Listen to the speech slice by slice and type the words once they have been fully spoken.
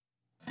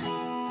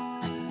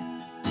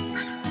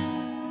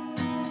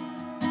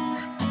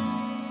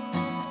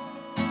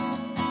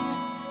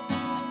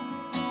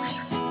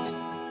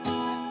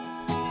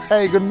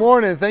Hey, good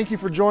morning. Thank you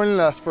for joining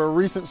us for a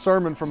recent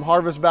sermon from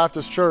Harvest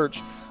Baptist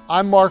Church.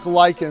 I'm Mark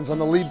Likens. I'm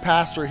the lead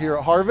pastor here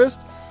at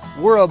Harvest.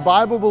 We're a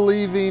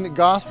Bible-believing,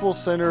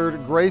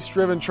 gospel-centered,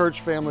 grace-driven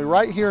church family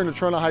right here in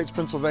Natrona Heights,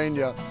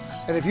 Pennsylvania.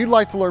 And if you'd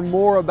like to learn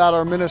more about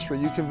our ministry,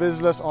 you can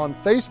visit us on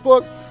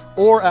Facebook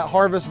or at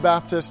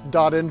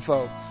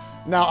harvestbaptist.info.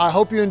 Now, I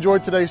hope you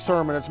enjoyed today's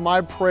sermon. It's my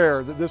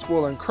prayer that this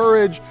will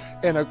encourage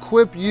and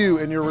equip you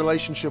in your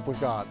relationship with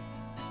God.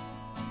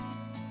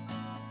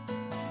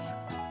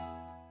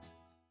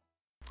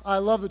 I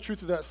love the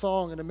truth of that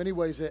song, and in many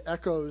ways it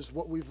echoes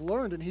what we've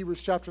learned in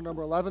Hebrews chapter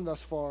number 11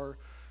 thus far,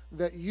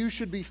 that you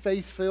should be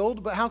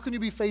faith-filled. But how can you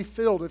be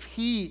faith-filled if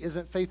He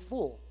isn't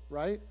faithful,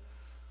 right?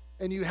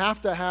 And you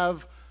have to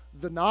have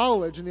the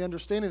knowledge and the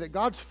understanding that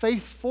God's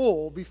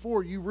faithful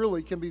before you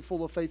really can be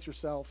full of faith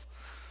yourself.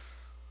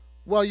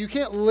 Well, you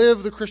can't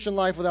live the Christian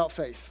life without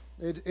faith.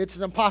 It's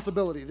an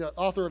impossibility. The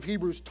author of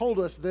Hebrews told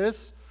us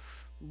this,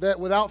 that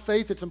without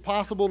faith it's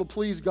impossible to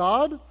please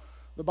God.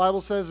 The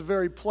Bible says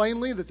very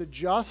plainly that the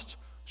just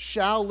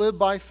shall live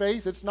by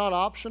faith. It's not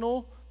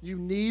optional. You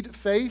need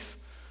faith.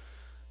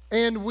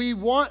 And we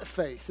want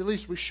faith, at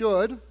least we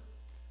should.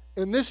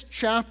 And this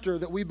chapter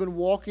that we've been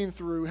walking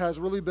through has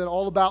really been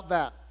all about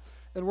that.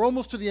 And we're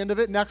almost to the end of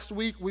it. Next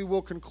week we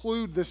will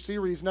conclude this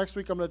series. Next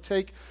week I'm going to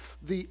take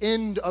the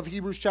end of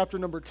Hebrews chapter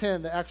number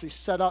 10 that actually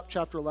set up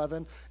chapter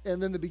 11,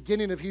 and then the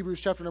beginning of Hebrews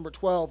chapter number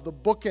 12, the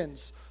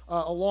bookends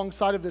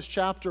alongside of this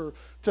chapter,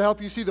 to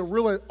help you see the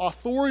real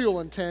authorial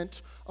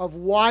intent of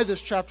why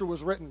this chapter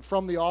was written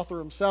from the author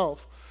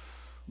himself.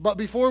 But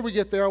before we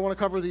get there, I want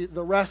to cover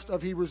the rest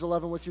of Hebrews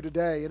 11 with you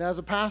today. And as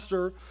a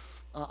pastor,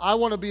 I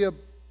want to be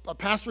a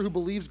pastor who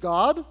believes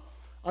God.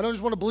 I don't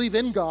just want to believe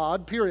in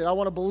God, period. I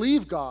want to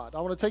believe God.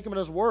 I want to take Him at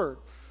His word.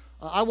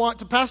 I want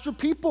to pastor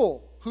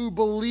people who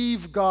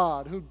believe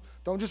God, who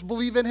don't just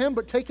believe in Him,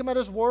 but take Him at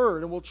His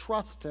word and will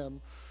trust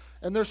Him.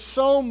 And there's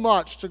so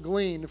much to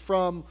glean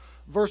from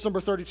verse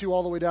number 32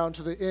 all the way down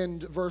to the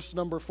end, verse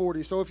number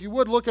 40. So if you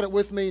would look at it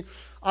with me,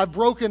 I've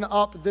broken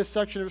up this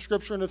section of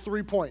Scripture into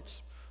 3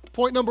 points.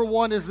 Point number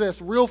 1 is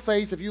this: real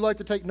faith. If you like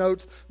to take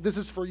notes, this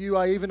is for you.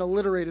 I even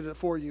alliterated it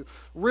for you.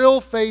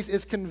 Real faith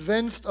is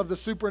convinced of the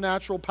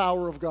supernatural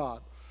power of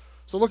God.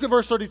 So look at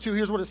verse 32.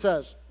 Here's what it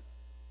says.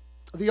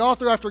 The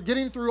author, after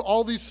getting through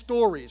all these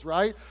stories,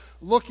 right,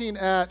 looking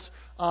at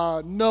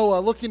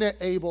Noah, looking at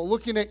Abel,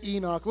 looking at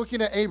Enoch,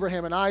 looking at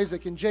Abraham and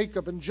Isaac and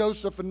Jacob and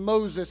Joseph and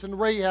Moses and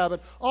Rahab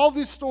and all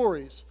these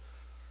stories,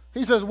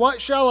 he says,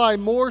 "What shall I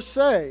more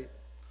say?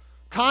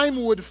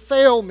 Time would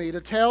fail me to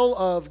tell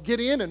of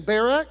Gideon and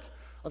Barak,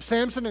 of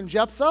Samson and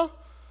Jephthah,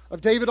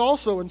 of David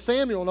also and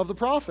Samuel and of the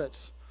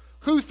prophets,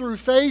 who through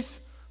faith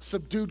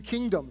subdued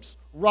kingdoms,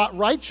 wrought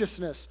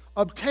righteousness,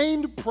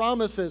 obtained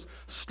promises,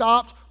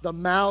 stopped the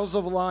mouths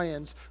of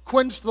lions,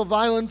 quenched the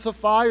violence of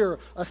fire,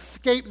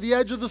 escaped the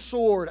edge of the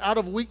sword. Out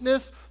of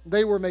weakness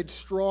they were made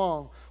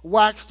strong,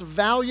 waxed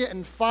valiant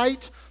in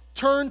fight,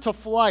 turned to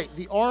flight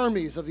the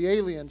armies of the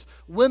aliens.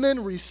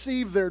 Women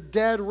received their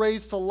dead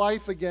raised to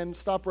life again."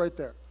 Stop right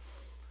there.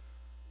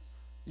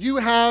 You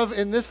have,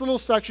 in this little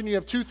section, you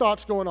have 2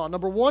 thoughts going on.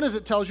 Number 1 is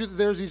it tells you that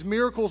there's these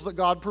miracles that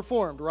God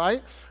performed,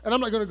 right? And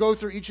I'm not going to go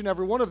through each and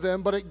every one of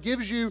them, but it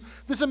gives you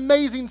this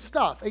amazing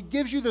stuff. It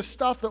gives you the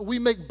stuff that we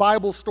make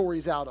Bible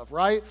stories out of,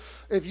 right?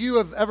 If you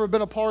have ever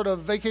been a part of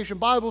Vacation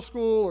Bible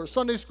School or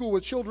Sunday School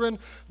with children,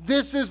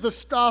 this is the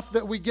stuff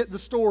that we get the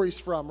stories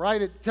from,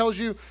 right? It tells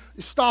you,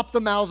 stop the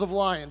mouths of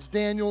lions,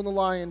 Daniel in the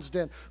lion's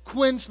den,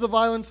 quench the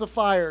violence of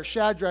fire,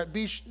 Shadrach,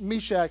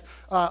 Meshach,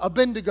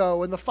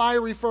 Abednego, and the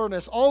fiery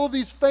furnace, all of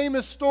these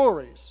famous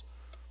stories.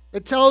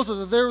 It tells us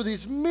that there were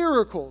these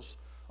miracles,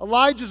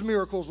 Elijah's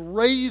miracles,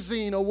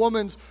 raising a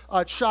woman's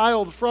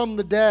child from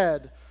the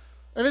dead.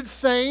 And it's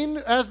saying,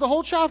 as the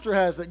whole chapter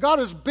has, that God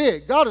is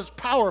big, God is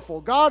powerful,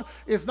 God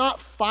is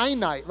not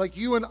finite like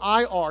you and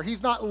I are.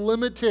 He's not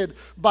limited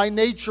by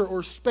nature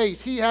or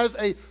space. He has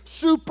a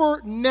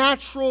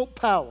supernatural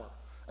power,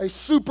 a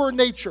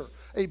supernature,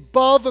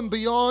 above and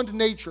beyond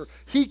nature.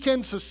 He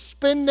can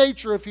suspend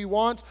nature if He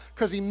wants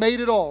because He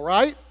made it all,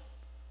 right?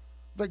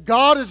 That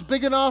God is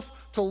big enough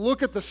to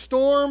look at the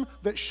storm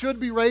that should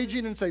be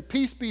raging and say,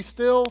 "Peace, be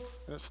still,"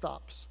 and it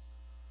stops.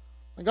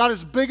 And God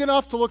is big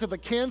enough to look at the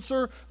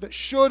cancer that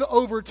should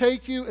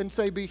overtake you and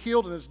say, "Be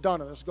healed," and it's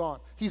done and it's gone.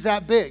 He's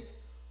that big.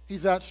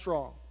 He's that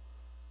strong.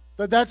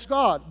 That's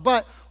God.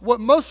 But what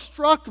most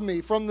struck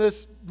me from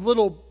this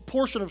little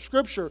portion of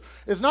Scripture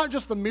is not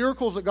just the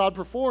miracles that God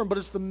performed, but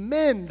it's the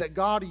men that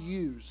God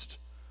used.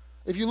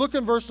 If you look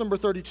in verse number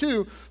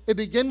 32, it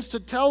begins to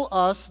tell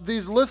us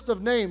these list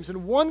of names.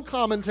 And one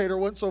commentator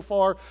went so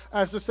far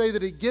as to say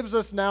that it gives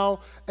us now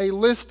a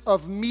list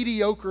of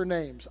mediocre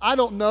names. I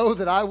don't know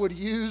that I would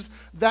use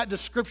that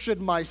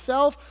description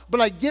myself,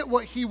 but I get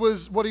what he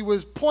was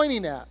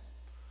pointing at.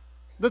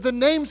 That the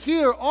names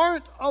here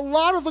aren't a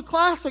lot of the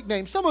classic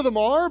names. Some of them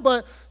are,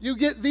 but you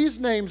get these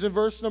names in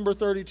verse number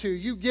 32.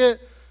 You get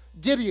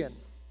Gideon.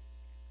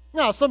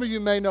 Now, some of you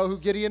may know who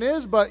Gideon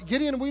is, but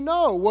Gideon, we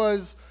know,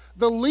 was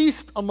the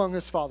least among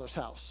his father's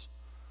house.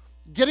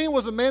 Gideon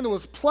was a man that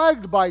was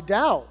plagued by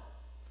doubt.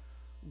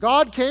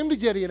 God came to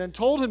Gideon and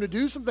told him to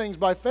do some things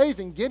by faith.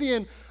 And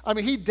Gideon,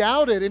 he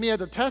doubted, and he had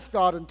to test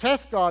God and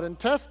test God and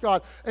test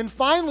God. And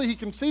finally he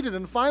conceded,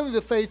 and finally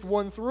the faith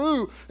won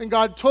through. And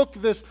God took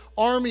this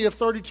army of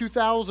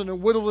 32,000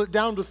 and whittled it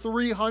down to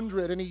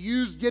 300. And he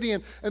used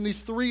Gideon and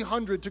these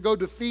 300 to go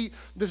defeat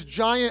this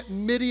giant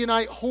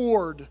Midianite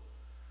horde.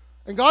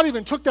 And God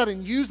even took that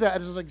and used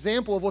that as an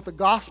example of what the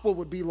gospel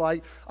would be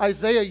like.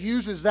 Isaiah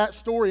uses that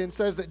story and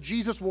says that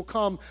Jesus will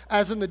come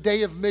as in the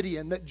day of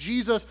Midian, that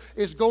Jesus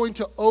is going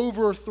to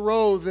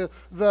overthrow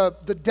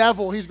the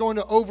devil. He's going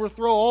to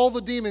overthrow all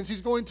the demons.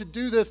 He's going to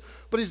do this,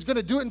 but he's going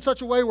to do it in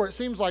such a way where it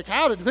seems like,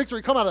 how did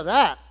victory come out of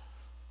that?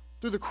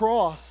 Through the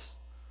cross.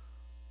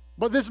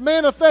 But this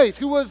man of faith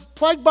who was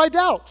plagued by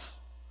doubts,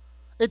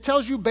 it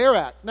tells you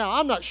Barak. Now,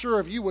 I'm not sure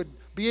if you would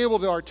be able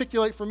to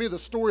articulate for me the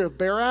story of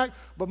Barak,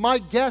 but my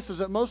guess is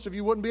that most of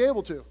you wouldn't be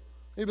able to.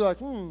 You'd be like,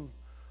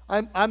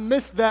 I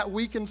missed that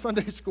week in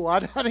Sunday school. I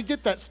didn't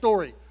get that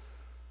story.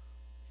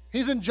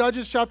 He's in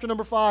Judges chapter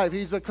number 5.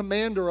 He's a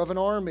commander of an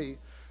army.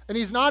 And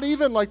he's not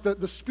even like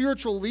the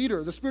spiritual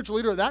leader. The spiritual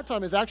leader at that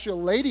time is actually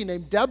a lady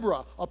named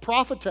Deborah, a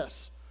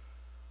prophetess.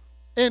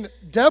 And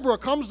Deborah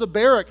comes to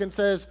Barak and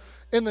says,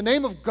 in the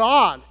name of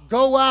God,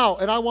 go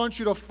out and I want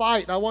you to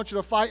fight. And I want you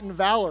to fight in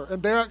valor.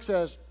 And Barak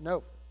says,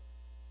 no.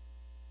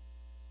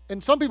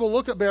 And some people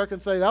look at Barak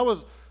and say, that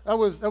was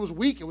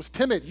weak. It was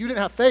timid. You didn't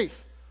have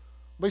faith.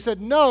 But he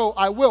said, no,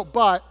 I will,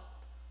 but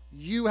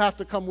you have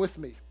to come with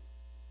me.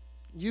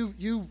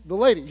 You, the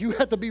lady, you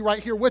have to be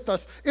right here with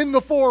us in the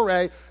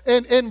foray.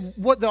 And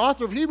what the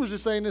author of Hebrews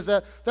is saying is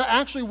that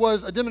actually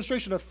was a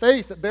demonstration of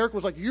faith, that Barak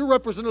was like, you're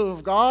representative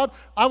of God.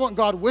 I want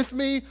God with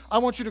me. I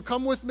want you to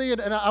come with me,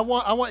 and I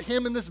want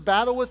him in this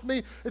battle with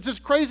me. It's this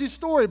crazy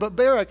story, but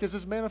Barak is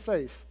this man of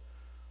faith.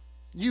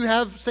 You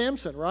have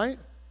Samson, right?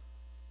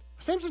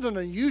 Samson's an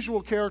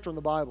unusual character in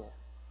the Bible.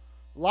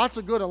 Lots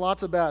of good and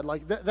lots of bad.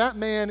 Like that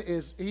man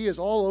is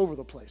all over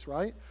the place,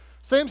 right?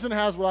 Samson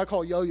has what I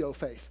call yo-yo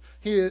faith.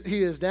 He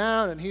is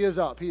down and he is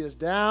up. He is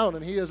down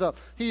and he is up.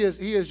 He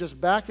is just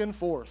back and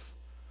forth.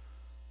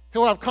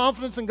 He'll have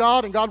confidence in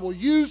God, and God will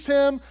use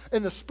him,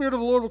 and the Spirit of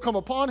the Lord will come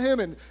upon him,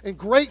 and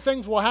great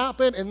things will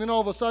happen, and then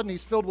all of a sudden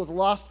he's filled with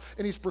lust,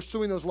 and he's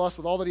pursuing those lusts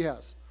with all that he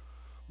has.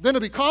 Then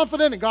he'll be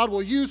confident, and God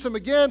will use him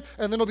again,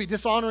 and then he'll be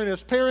dishonoring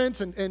his parents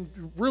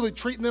and really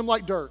treating them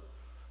like dirt.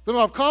 Then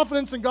he'll have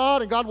confidence in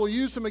God, and God will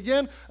use him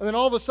again, and then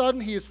all of a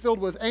sudden he is filled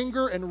with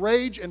anger and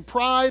rage and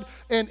pride,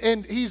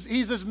 and he's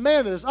this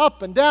man that is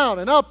up and down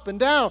and up and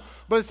down.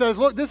 But it says,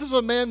 look, this is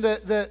a man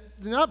that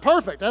not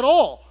perfect at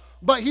all,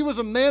 but he was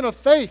a man of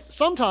faith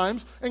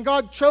sometimes, and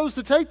God chose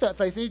to take that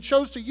faith, and he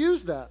chose to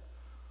use that.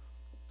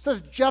 It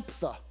says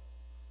Jephthah.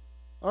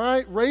 All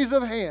right, raise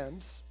of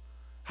hands.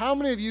 How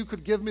many of you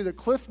could give me the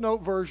Cliff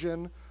Note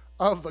version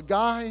of the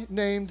guy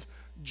named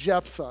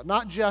Jephthah?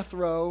 Not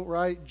Jethro,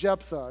 right?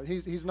 Jephthah.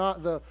 He's not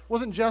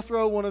wasn't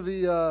Jethro one of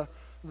the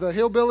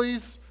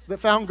hillbillies that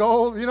found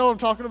gold? You know what I'm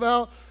talking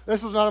about?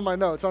 This was not in my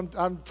notes.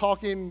 I'm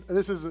talking,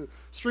 this is a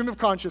stream of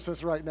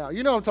consciousness right now.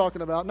 You know what I'm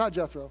talking about, not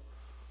Jethro.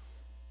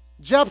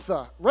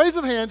 Jephthah. Raise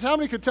of hands, how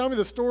many could tell me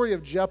the story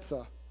of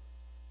Jephthah?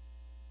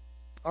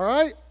 All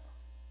right?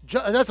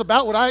 That's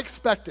about what I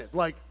expected,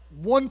 like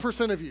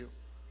 1% of you.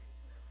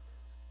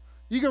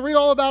 You can read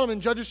all about him in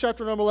Judges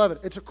chapter number 11.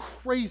 It's a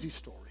crazy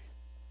story.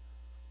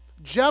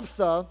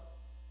 Jephthah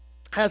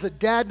has a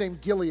dad named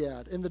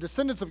Gilead, and the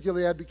descendants of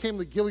Gilead became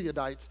the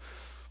Gileadites.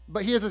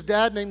 But he has his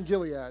dad named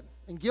Gilead,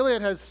 and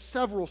Gilead has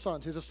several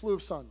sons. He has a slew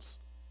of sons.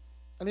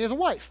 And he has a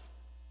wife.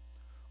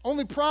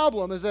 Only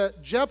problem is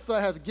that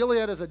Jephthah has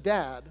Gilead as a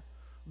dad,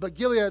 but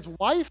Gilead's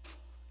wife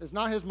is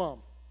not his mom.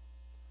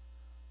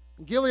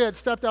 And Gilead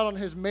stepped out on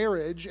his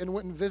marriage and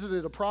went and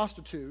visited a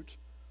prostitute.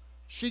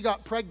 She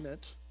got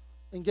pregnant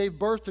and gave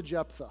birth to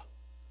Jephthah.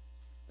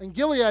 And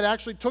Gilead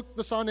actually took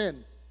the son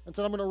in and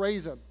said, I'm going to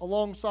raise him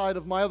alongside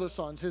of my other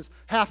sons, his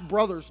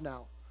half-brothers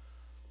now.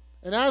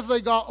 And as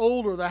they got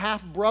older, the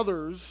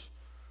half-brothers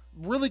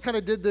really kind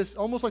of did this,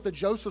 almost like the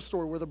Joseph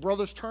story, where the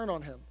brothers turn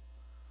on him.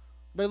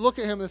 They look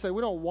at him and they say,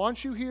 we don't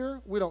want you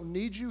here. We don't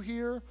need you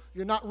here.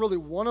 You're not really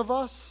one of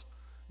us.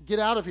 Get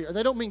out of here. And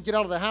they don't mean get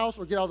out of the house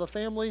or get out of the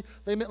family.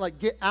 They meant like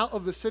get out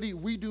of the city.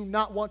 We do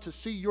not want to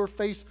see your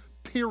face,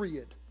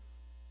 period.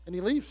 And he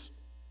leaves.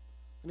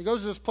 And he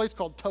goes to this place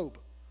called Tob.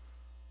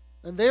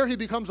 And there he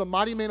becomes a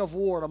mighty man of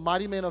war and a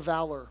mighty man of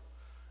valor.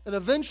 And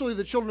eventually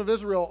the children of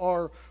Israel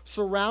are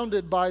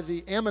surrounded by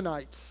the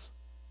Ammonites.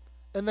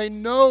 And they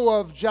know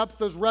of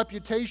Jephthah's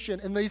reputation.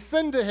 And they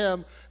send to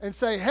him and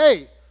say,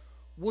 hey,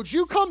 would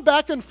you come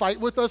back and fight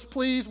with us,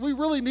 please? We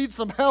really need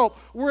some help.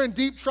 We're in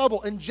deep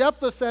trouble. And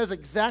Jephthah says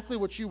exactly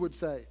what you would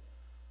say.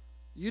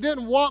 You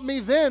didn't want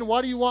me then.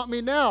 Why do you want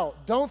me now?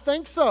 Don't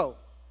think so.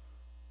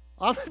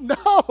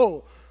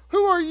 No.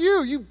 Who are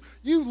you?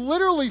 You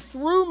literally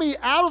threw me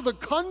out of the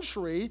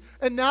country,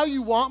 and now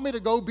you want me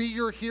to go be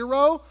your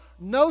hero?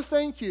 No,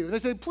 thank you. They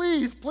say,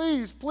 please,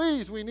 please,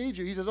 please, we need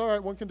you. He says, all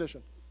right, one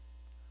condition.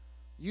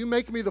 You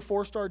make me the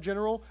 4-star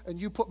general,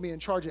 and you put me in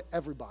charge of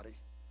everybody.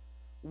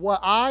 What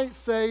I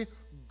say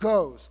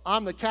goes.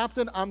 I'm the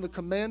captain. I'm the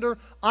commander.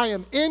 I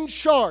am in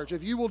charge.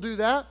 If you will do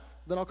that,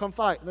 then I'll come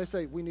fight. And they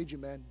say, we need you,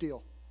 man.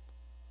 Deal.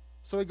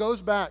 So he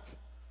goes back.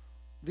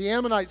 The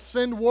Ammonites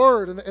send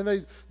word,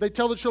 and they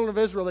tell the children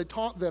of Israel, they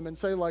taunt them and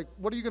say, like,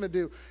 what are you going to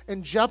do?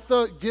 And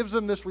Jephthah gives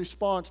them this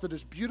response that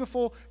is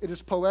beautiful, it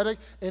is poetic,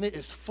 and it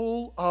is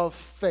full of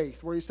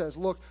faith, where he says,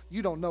 look,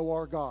 you don't know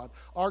our God.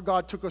 Our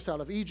God took us out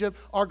of Egypt.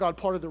 Our God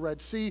parted the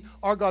Red Sea.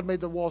 Our God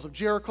made the walls of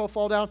Jericho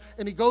fall down.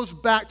 And he goes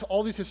back to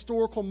all these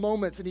historical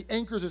moments, and he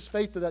anchors his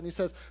faith to that, and he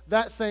says,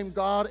 that same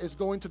God is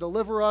going to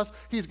deliver us.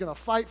 He's going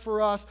to fight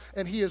for us,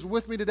 and he is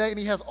with me today. And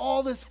he has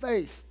all this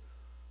faith.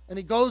 And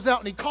he goes out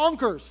and he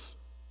conquers.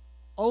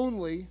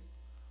 Only,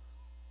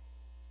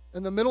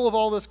 in the middle of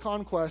all this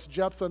conquest,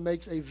 Jephthah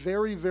makes a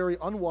very, very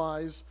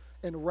unwise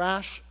and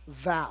rash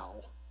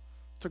vow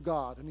to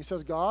God. And he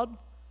says, God,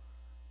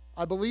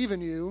 I believe in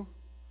you,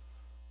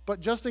 but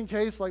just in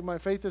case, like, my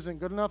faith isn't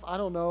good enough, I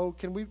don't know,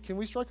 can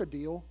we strike a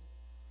deal?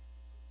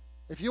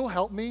 If you'll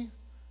help me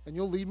and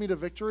you'll lead me to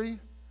victory,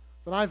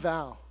 then I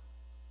vow,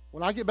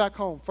 when I get back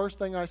home, first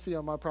thing I see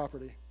on my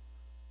property,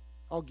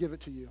 I'll give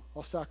it to you.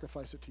 I'll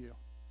sacrifice it to you.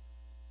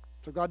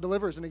 So God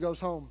delivers, and he goes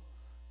home.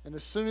 And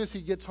as soon as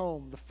he gets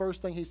home, the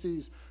first thing he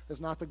sees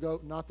is not the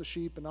goat, not the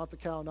sheep, and not the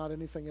cow, not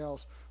anything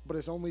else, but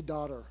his only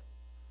daughter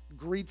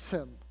greets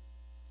him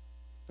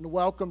and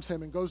welcomes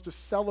him and goes to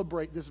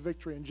celebrate this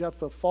victory. And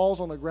Jephthah falls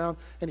on the ground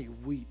and he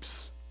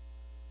weeps.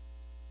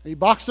 And he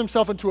boxed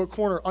himself into a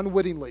corner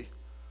unwittingly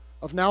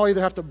of now I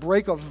either have to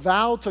break a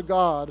vow to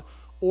God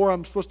or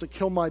I'm supposed to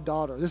kill my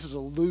daughter. This is a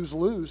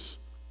lose-lose.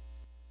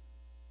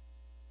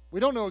 We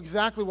don't know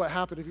exactly what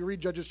happened. If you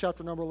read Judges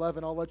chapter number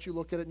 11, I'll let you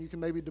look at it and you can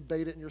maybe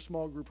debate it in your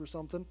small group or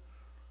something.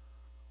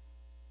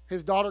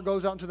 His daughter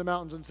goes out into the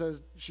mountains and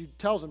says, she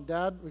tells him,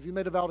 Dad, if you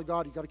made a vow to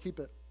God, you got to keep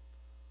it.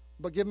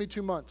 But give me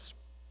 2 months.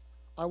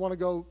 I want to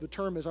go, the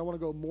term is, I want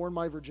to go mourn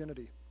my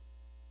virginity.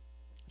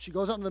 She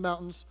goes out in the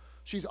mountains.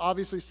 She's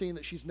obviously seen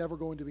that she's never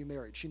going to be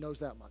married. She knows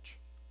that much.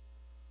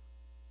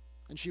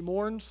 And she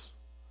mourns.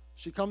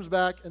 She comes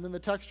back, and then the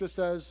text just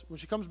says, when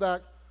she comes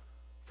back,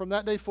 from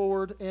that day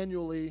forward,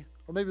 annually,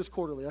 or maybe it was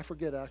quarterly, I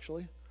forget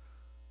actually,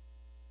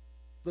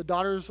 the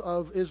daughters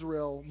of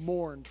Israel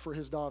mourned for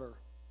his daughter.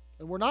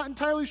 And we're not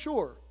entirely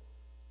sure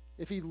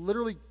if he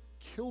literally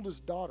killed his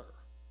daughter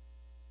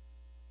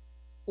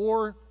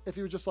or if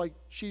he was just like,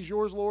 she's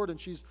yours, Lord, and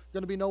she's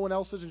going to be no one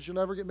else's, and she'll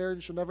never get married,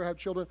 and she'll never have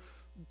children.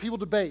 People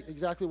debate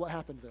exactly what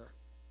happened there.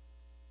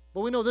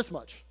 But we know this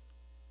much.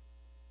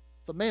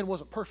 The man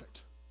wasn't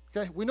perfect.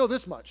 Okay? We know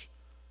this much.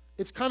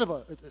 It's kind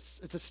of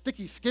it's a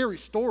sticky, scary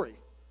story.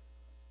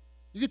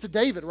 You get to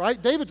David,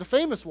 right? David's a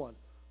famous one.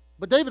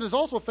 But David is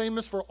also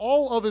famous for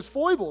all of his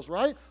foibles,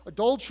 right?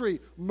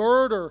 Adultery,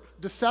 murder,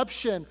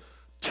 deception,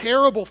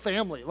 terrible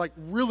family, like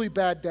really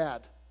bad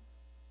dad.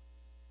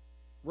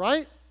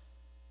 Right?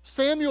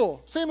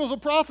 Samuel's a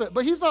prophet,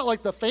 but he's not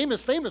like the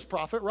famous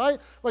prophet, right?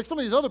 Like some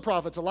of these other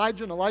prophets,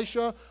 Elijah and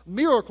Elisha,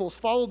 miracles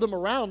followed them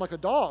around like a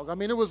dog. I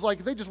mean, it was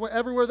like they just went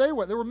everywhere they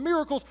went. There were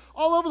miracles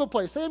all over the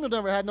place. Samuel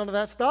never had none of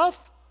that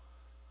stuff.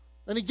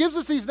 And he gives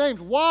us these names.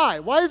 Why?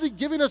 Why is he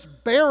giving us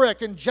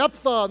Barak and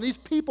Jephthah and these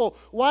people?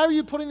 Why are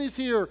you putting these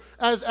here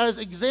as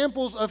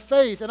examples of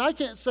faith? And I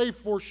can't say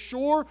for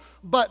sure,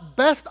 but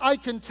best I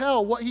can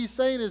tell, what he's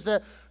saying is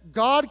that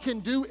God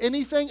can do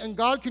anything and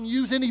God can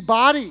use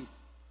anybody.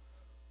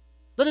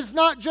 That it's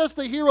not just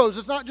the heroes,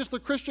 it's not just the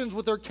Christians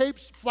with their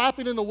capes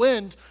flapping in the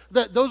wind,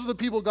 that those are the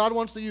people God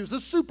wants to use, the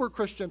super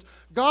Christians.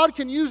 God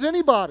can use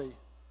anybody.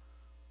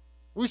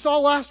 We saw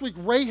last week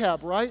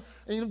Rahab, right?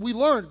 And we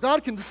learned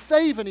God can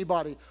save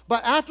anybody.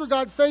 But after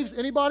God saves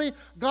anybody,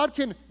 God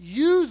can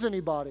use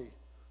anybody.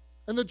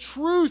 And the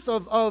truth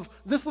of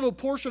this little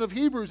portion of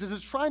Hebrews is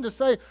it's trying to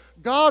say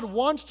God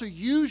wants to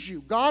use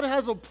you. God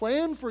has a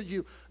plan for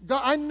you.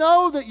 God, I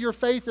know that your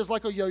faith is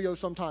like a yo-yo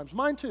sometimes.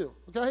 Mine too,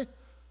 okay?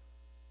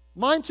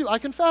 Mine too. I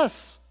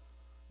confess.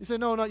 You say,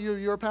 no, not you.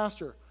 You're a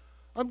pastor.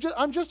 I'm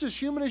just as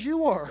human as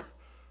you are.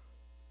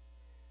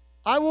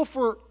 I will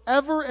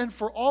forever and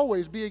for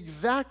always be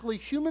exactly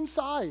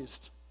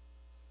human-sized.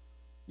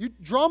 You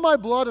draw my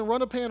blood and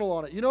run a panel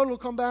on it. You know it'll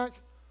come back?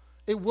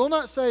 It will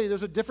not say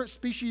there's a different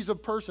species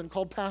of person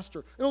called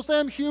pastor. It'll say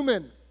I'm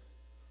human.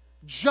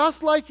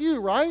 Just like you,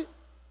 right?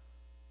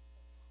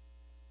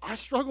 I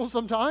struggle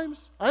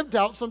sometimes. I have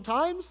doubts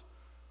sometimes.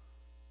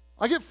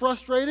 I get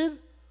frustrated.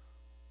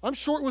 I'm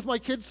short with my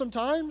kids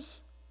sometimes.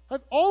 I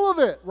have all of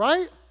it,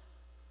 right?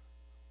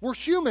 We're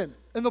human.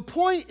 And the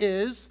point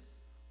is,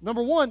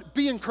 number one,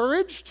 be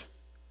encouraged.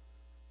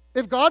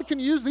 If God can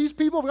use these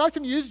people, if God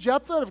can use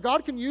Jephthah, if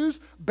God can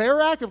use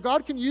Barak, if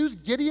God can use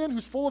Gideon,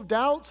 who's full of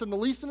doubts and the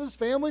least in his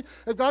family,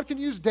 if God can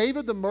use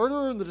David, the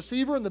murderer and the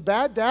deceiver and the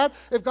bad dad,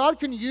 if God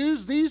can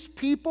use these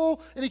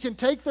people and he can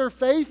take their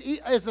faith,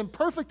 as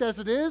imperfect as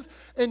it is,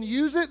 and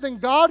use it, then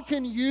God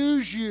can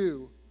use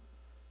you.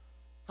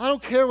 I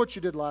don't care what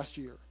you did last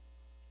year.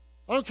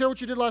 I don't care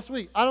what you did last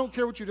week. I don't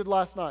care what you did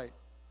last night.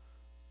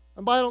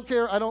 And by I don't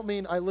care, I don't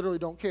mean I literally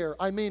don't care.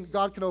 I mean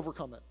God can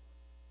overcome it.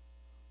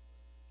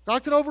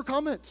 God can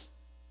overcome it.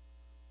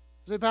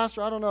 Say,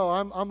 Pastor, I don't know.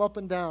 I'm up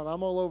and down.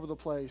 I'm all over the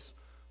place.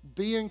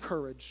 Be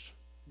encouraged.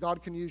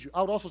 God can use you.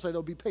 I would also say,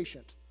 though, be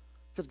patient,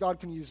 because God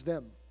can use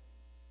them.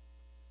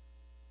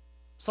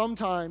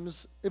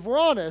 Sometimes, if we're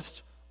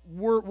honest,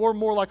 we're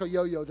more like a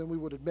yo-yo than we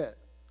would admit.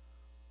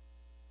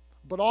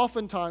 But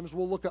oftentimes,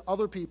 we'll look at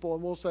other people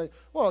and we'll say,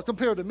 well,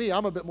 compared to me,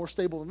 I'm a bit more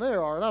stable than they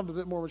are, and I'm a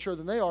bit more mature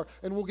than they are,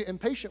 and we'll get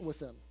impatient with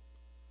them.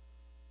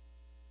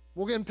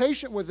 We'll get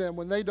impatient with them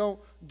when they don't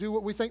do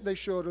what we think they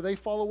should, or they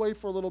fall away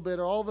for a little bit,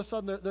 or all of a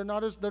sudden they're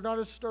not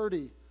as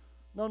sturdy.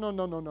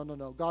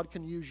 No. God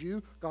can use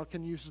you. God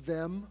can use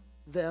them.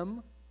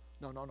 Them.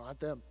 No, not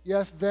them.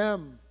 Yes,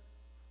 them.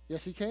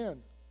 Yes, He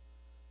can.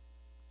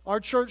 Our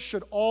church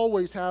should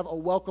always have a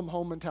welcome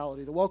home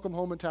mentality. The welcome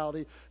home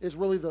mentality is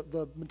really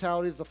the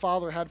mentality that the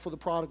Father had for the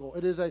prodigal.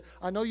 It is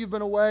I know you've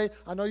been away.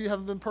 I know you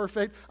haven't been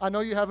perfect. I know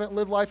you haven't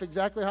lived life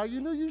exactly how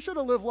you knew you should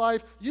have lived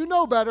life. You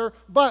know better,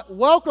 but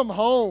welcome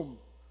home.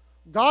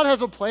 God has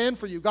a plan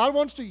for you. God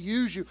wants to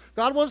use you.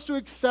 God wants to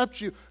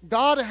accept you.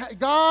 God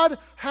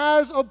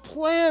has a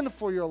plan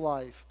for your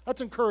life.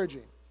 That's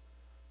encouraging.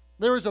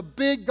 There is a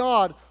big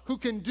God who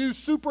can do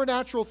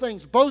supernatural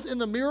things, both in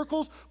the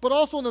miracles, but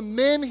also in the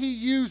men He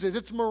uses.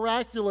 It's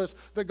miraculous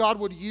that God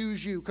would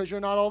use you, because you're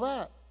not all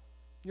that.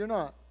 You're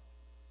not.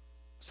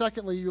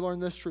 Secondly, you learn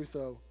this truth,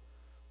 though,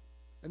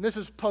 and this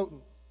is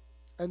potent,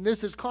 and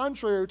this is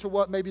contrary to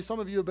what maybe some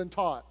of you have been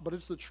taught, but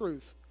it's the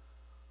truth.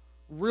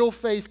 Real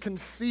faith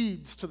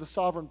concedes to the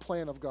sovereign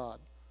plan of God.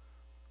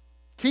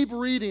 Keep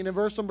reading in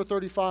verse number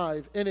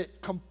 35, and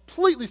it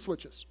completely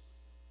switches.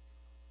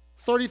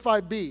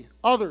 35b,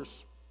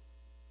 others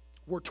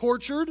were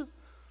tortured,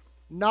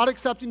 not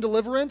accepting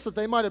deliverance that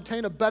they might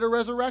obtain a better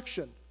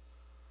resurrection.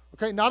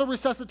 Okay, not a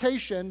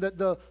resuscitation that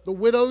the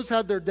widows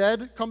had their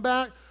dead come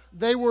back.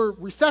 They were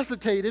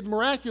resuscitated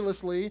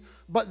miraculously,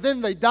 but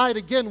then they died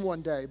again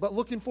one day, but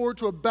looking forward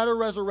to a better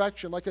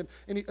resurrection, like a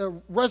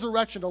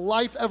resurrection, a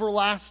life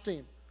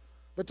everlasting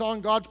that's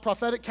on God's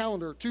prophetic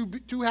calendar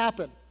to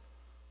happen.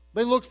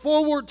 They looked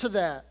forward to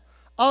that.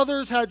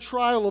 Others had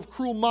trial of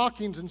cruel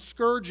mockings and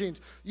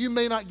scourgings. You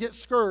may not get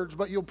scourged,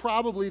 but you'll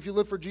probably, if you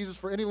live for Jesus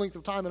for any length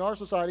of time in our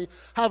society,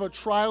 have a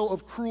trial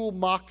of cruel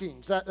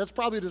mockings. That's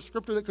probably a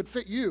descriptor that could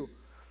fit you.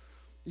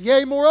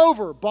 Yea,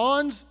 moreover,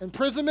 bonds,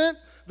 imprisonment,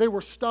 they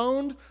were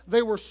stoned,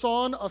 they were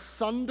sawn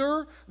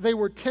asunder, they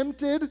were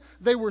tempted,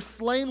 they were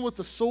slain with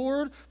the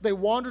sword, they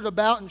wandered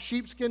about in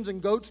sheepskins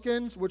and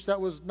goatskins, which that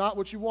was not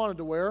what you wanted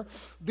to wear,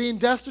 being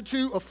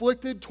destitute,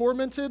 afflicted,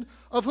 tormented,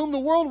 of whom the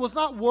world was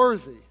not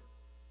worthy.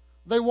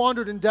 They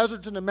wandered in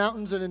deserts and in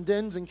mountains and in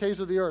dens and caves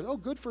of the earth. Oh,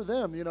 good for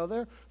them. You know,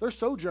 they're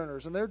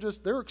sojourners and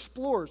they're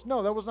explorers.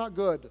 No, that was not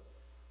good.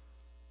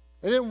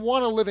 They didn't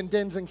want to live in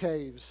dens and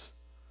caves.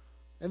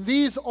 And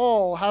these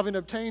all, having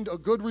obtained a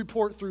good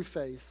report through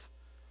faith,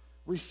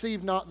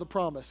 received not the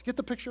promise. Get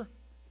the picture?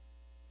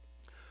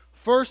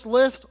 First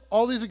list,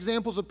 all these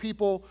examples of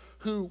people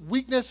who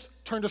weakness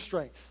turned to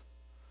strength.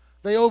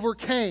 They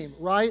overcame,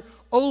 right?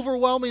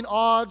 Overwhelming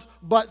odds,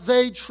 but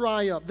they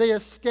triumphed. They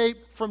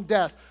escaped from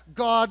death.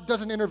 God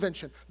does an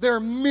intervention. There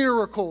are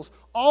miracles.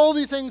 All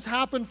these things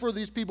happen for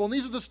these people, and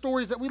these are the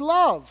stories that we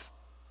love.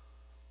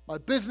 My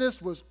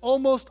business was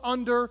almost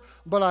under,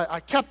 but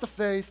I kept the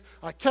faith.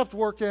 I kept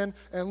working,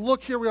 and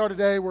look, here we are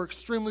today. We're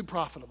extremely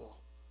profitable.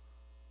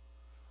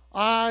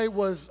 I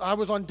was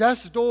on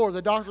death's door.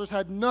 The doctors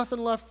had nothing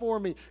left for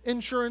me.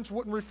 Insurance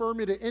wouldn't refer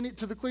me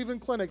to the Cleveland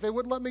Clinic. They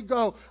wouldn't let me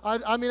go. I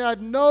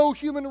had no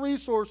human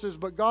resources,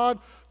 but God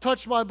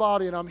touched my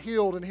body and I'm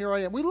healed, and here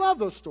I am. We love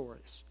those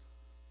stories.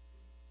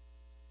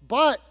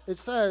 But it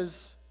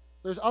says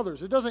there's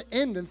others. It doesn't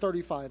end in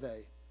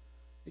 35a.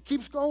 It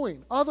keeps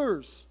going.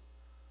 Others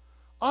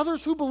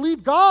who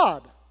believed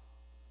God.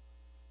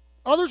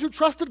 Others who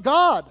trusted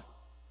God.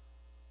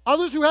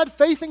 Others who had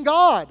faith in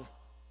God.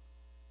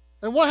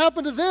 And what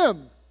happened to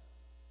them?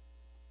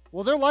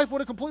 Well, their life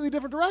went a completely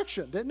different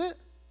direction, didn't it?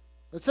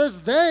 It says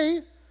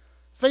they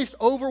faced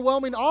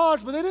overwhelming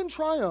odds, but they didn't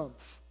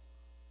triumph.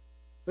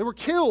 They were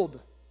killed.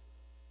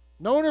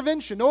 No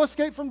intervention, no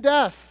escape from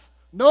death,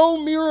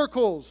 no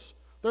miracles.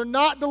 They're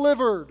not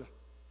delivered.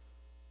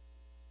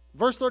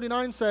 Verse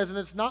 39 says, and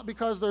it's not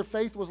because their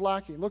faith was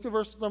lacking. Look at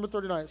verse number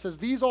 39. It says,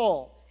 these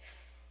all,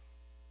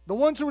 the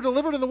ones who were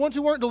delivered and the ones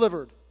who weren't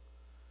delivered,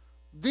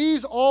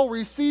 these all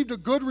received a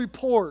good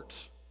report.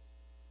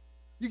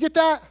 You get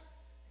that?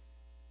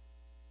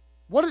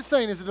 What it's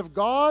saying is that if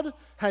God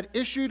had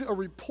issued a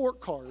report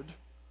card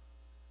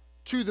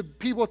to the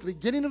people at the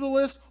beginning of the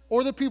list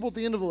or the people at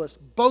the end of the list,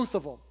 both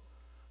of them,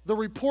 the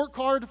report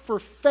card for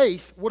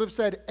faith would have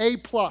said A+.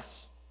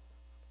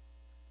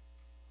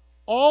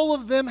 All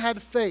of them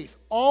had faith.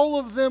 All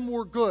of them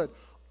were good.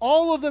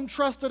 All of them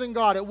trusted in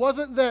God. It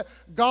wasn't that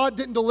God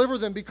didn't deliver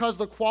them because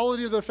the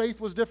quality of their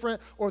faith was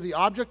different or the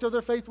object of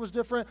their faith was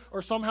different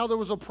or somehow there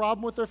was a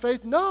problem with their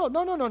faith.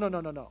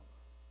 No.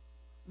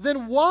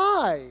 Then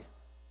why?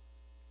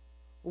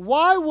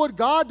 Why would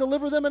God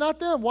deliver them and not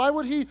them? Why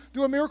would He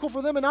do a miracle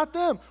for them and not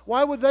them?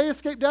 Why would they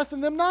escape death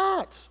and them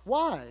not?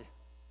 Why?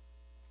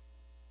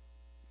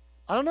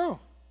 I don't know.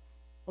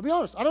 I'll be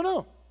honest, I don't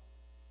know.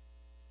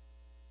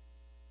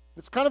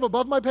 It's kind of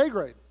above my pay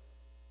grade.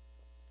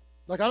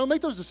 Like, I don't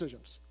make those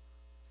decisions.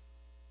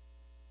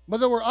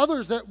 But there were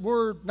others that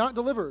were not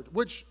delivered,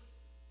 which,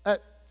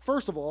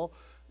 first of all,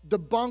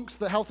 debunks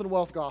the health and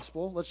wealth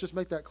gospel. Let's just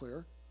make that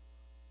clear.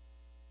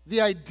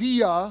 The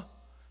idea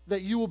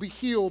that you will be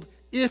healed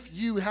if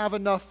you have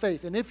enough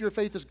faith, and if your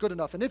faith is good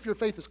enough, and if your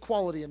faith is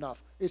quality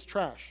enough, is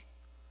trash.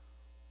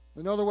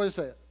 There's no other way to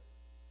say it.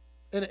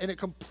 And it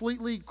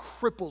completely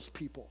cripples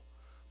people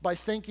by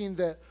thinking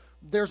that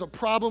there's a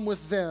problem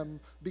with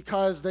them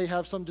because they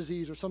have some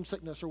disease or some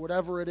sickness or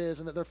whatever it is,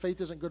 and that their faith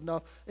isn't good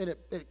enough, and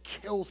it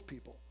kills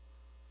people.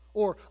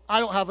 Or, I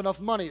don't have enough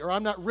money, or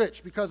I'm not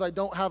rich because I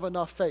don't have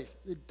enough faith.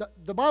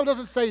 The Bible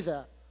doesn't say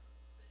that.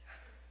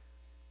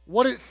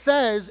 What it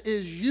says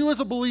is you as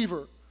a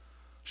believer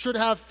should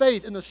have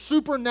faith in the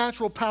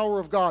supernatural power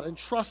of God and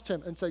trust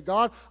Him and say,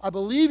 God, I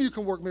believe you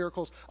can work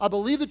miracles. I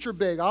believe that you're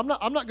big. I'm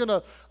not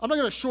gonna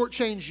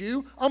shortchange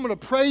you. I'm gonna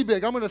pray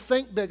big. I'm gonna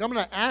think big. I'm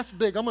gonna ask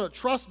big. I'm gonna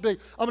trust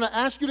big. I'm gonna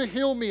ask you to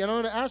heal me, and I'm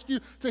gonna ask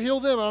you to heal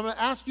them. And I'm gonna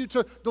ask you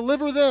to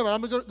deliver them. And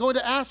I'm going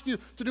to ask you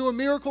to do a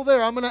miracle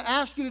there. I'm gonna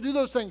ask you to do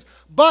those things.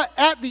 But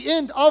at the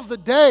end of the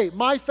day,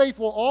 my faith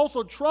will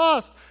also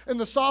trust in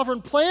the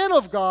sovereign plan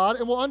of God,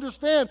 and will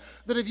understand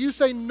that if you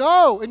say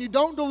no and you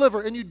don't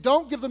deliver and you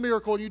don't give the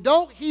miracle and you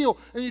don't heal,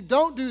 and you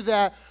don't do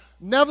that,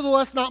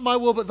 nevertheless, not my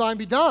will, but thine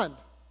be done.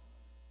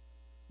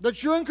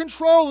 That you're in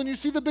control and you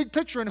see the big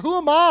picture. And who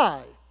am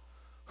I?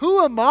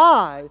 Who am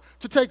I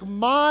to take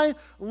my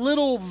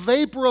little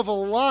vapor of a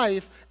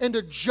life and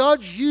to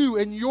judge you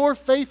and your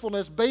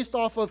faithfulness based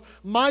off of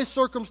my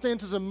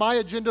circumstances and my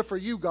agenda for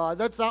you, God?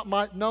 That's not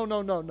my,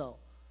 no.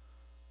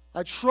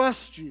 I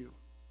trust you.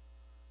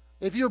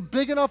 If you're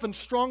big enough and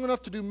strong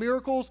enough to do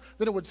miracles,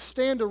 then it would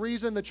stand to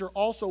reason that you're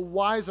also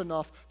wise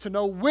enough to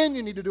know when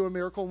you need to do a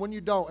miracle and when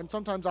you don't. And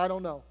sometimes I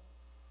don't know.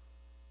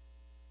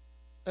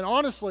 And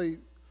honestly,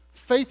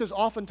 faith is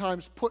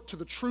oftentimes put to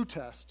the true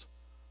test.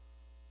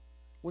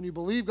 When you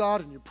believe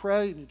God and you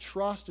pray and you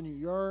trust and you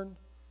yearn,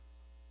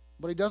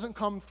 but He doesn't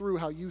come through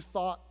how you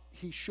thought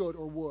He should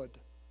or would.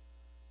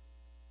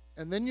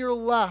 And then you're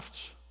left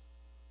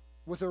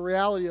with the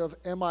reality of,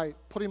 am I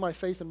putting my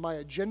faith in my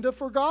agenda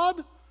for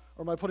God?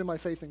 Or am I putting my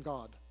faith in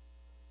God?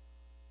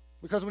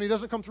 Because when He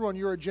doesn't come through on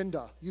your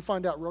agenda, you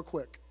find out real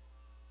quick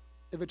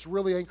if it's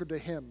really anchored to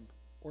Him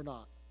or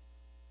not.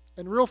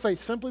 And real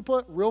faith, simply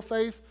put, real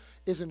faith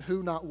is in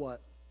who, not what.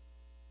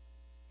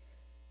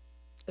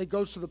 It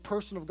goes to the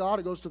person of God.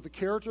 It goes to the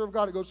character of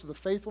God. It goes to the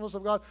faithfulness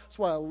of God. That's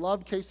why I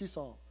loved Casey's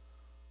song.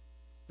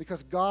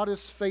 Because God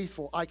is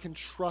faithful. I can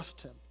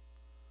trust Him.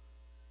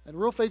 And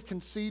real faith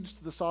concedes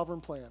to the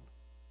sovereign plan.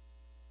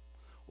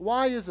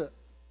 Why is it?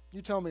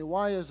 You tell me,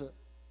 why is it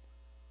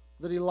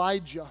that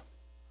Elijah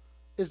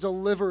is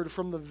delivered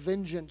from the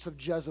vengeance of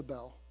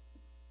Jezebel,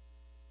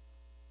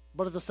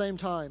 but at the same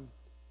time,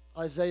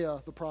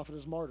 Isaiah the prophet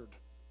is martyred?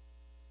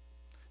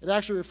 It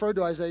actually referred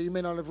to Isaiah. You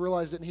may not have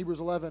realized it in Hebrews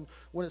 11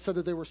 when it said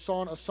that they were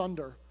sawn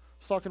asunder.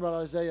 It's talking about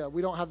Isaiah.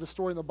 We don't have the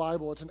story in the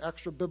Bible. It's an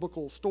extra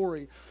biblical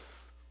story.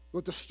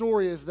 But the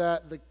story is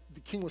that the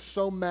king was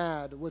so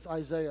mad with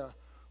Isaiah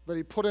that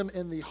he put him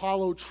in the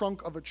hollow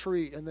trunk of a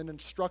tree and then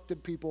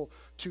instructed people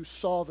to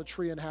saw the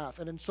tree in half.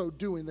 And in so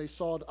doing, they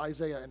sawed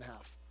Isaiah in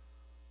half.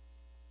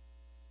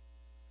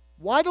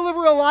 Why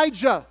deliver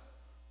Elijah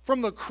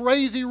from the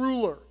crazy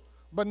ruler,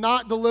 but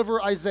not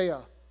deliver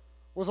Isaiah?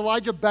 Was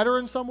Elijah better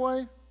in some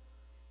way?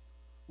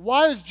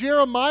 Why is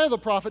Jeremiah the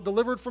prophet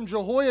delivered from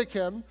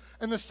Jehoiakim,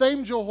 and the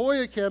same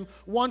Jehoiakim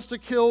wants to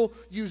kill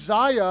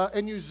Uzziah,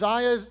 and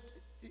Uzziah,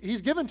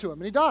 he's given to him,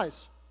 and he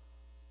dies?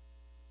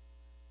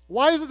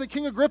 Why is it that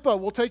King Agrippa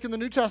will take in the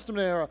New Testament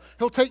era,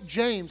 he'll take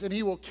James and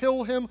he will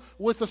kill him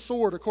with a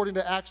sword, according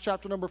to Acts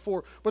chapter number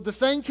 4. But the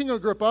same King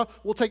Agrippa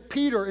will take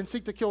Peter and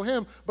seek to kill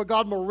him, but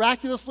God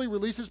miraculously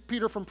releases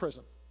Peter from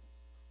prison.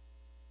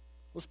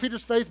 Was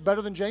Peter's faith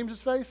better than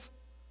James's faith?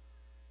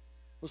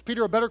 Was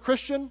Peter a better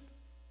Christian?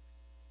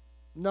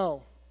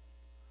 No.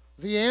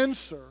 The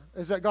answer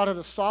is that God had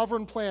a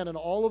sovereign plan in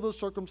all of those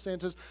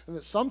circumstances, and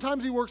that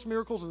sometimes He works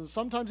miracles and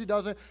sometimes He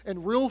doesn't,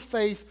 and real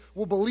faith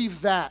will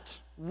believe that.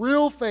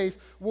 Real faith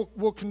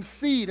will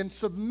concede and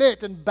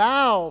submit and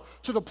bow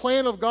to the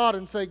plan of God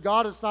and say,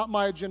 God, it's not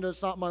my agenda,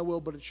 it's not my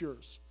will, but it's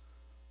yours.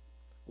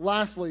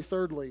 Lastly,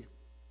 thirdly,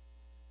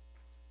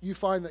 you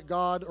find that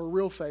God, or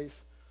real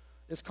faith,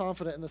 is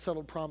confident in the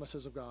settled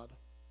promises of God.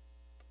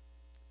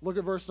 Look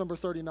at verse number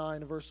 39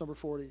 and verse number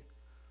 40.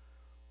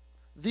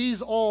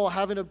 These all,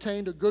 having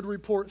obtained a good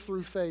report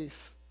through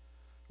faith,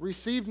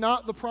 received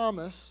not the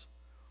promise,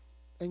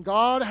 and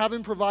God,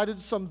 having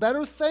provided some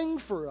better thing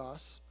for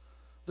us,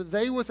 that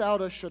they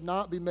without us should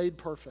not be made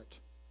perfect.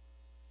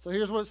 So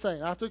here's what it's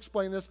saying. I have to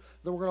explain this,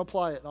 then we're going to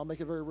apply it, and I'll make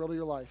it very real to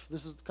your life.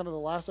 This is kind of the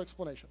last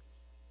explanation.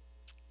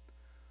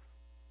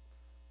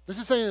 This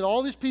is saying that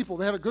all these people,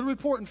 they had a good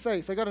report in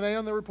faith. They got an A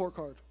on their report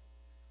card.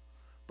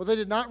 But they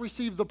did not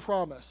receive the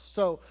promise.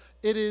 So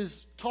it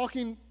is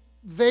talking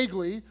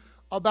vaguely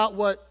about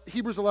what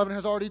Hebrews 11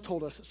 has already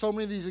told us. So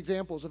many of these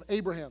examples of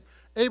Abraham.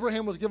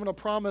 Abraham was given a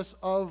promise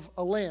of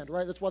a land,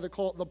 right? That's why they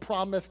call it the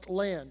promised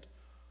land.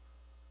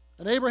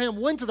 And Abraham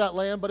went to that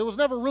land, but it was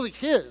never really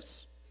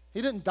his.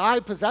 He didn't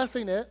die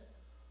possessing it.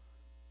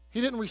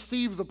 He didn't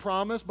receive the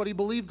promise, but he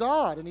believed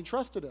God and he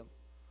trusted him.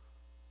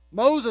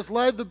 Moses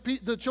led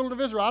the children of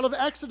Israel out of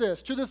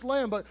Exodus to this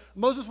land, but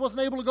Moses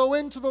wasn't able to go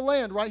into the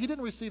land, right? He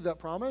didn't receive that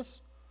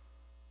promise.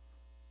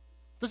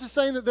 This is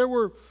saying that there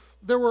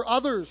were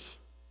others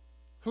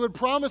who had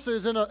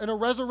promises in a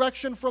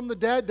resurrection from the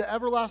dead to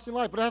everlasting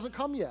life, but it hasn't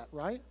come yet,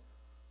 right?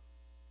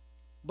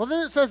 But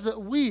then it says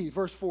that we,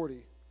 verse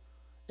 40,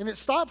 and it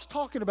stops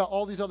talking about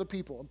all these other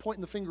people and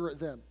pointing the finger at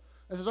them.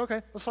 It says,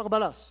 okay, let's talk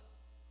about us.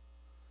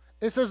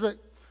 It says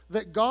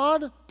that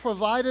God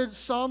provided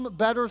some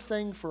better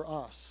thing for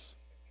us.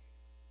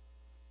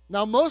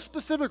 Now, most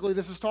specifically,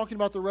 this is talking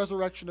about the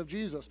resurrection of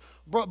Jesus.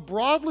 But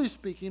broadly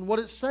speaking, what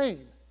it's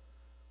saying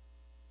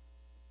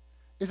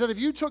is that if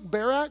you took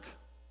Barak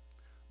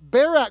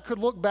could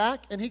look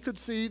back and he could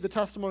see the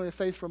testimony of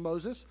faith from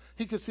Moses.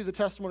 He could see the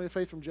testimony of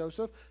faith from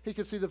Joseph. He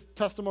could see the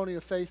testimony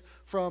of faith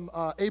from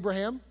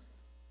Abraham.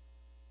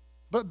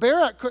 But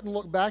Barak couldn't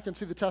look back and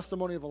see the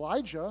testimony of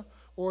Elijah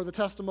or the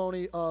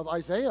testimony of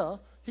Isaiah.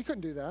 He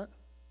couldn't do that.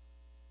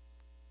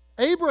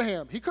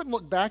 Abraham, he couldn't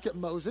look back at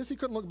Moses. He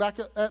couldn't look back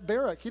at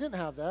Barak. He didn't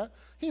have that.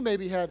 He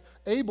maybe had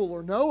Abel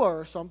or Noah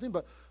or something,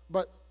 but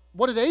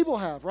what did Abel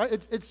have, right?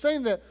 It's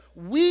saying that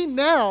we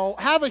now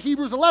have a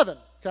Hebrews 11,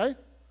 okay?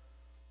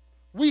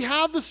 We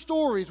have the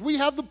stories. We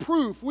have the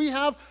proof. We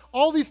have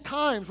all these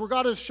times where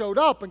God has showed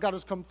up and God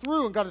has come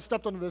through and God has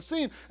stepped onto the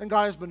scene and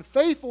God has been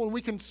faithful, and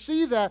we can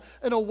see that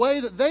in a way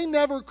that they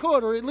never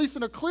could, or at least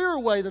in a clearer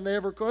way than they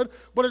ever could.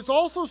 But it's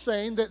also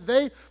saying that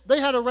they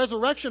had a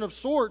resurrection of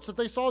sorts, that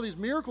they saw these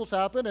miracles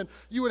happen, and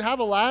you would have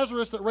a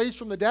Lazarus that raised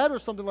from the dead or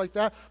something like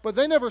that, but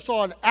they never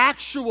saw an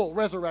actual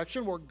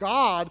resurrection where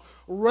God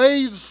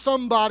raised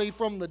somebody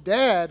from the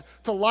dead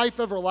to life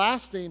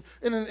everlasting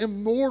in an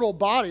immortal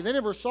body. They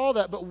never saw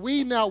that, but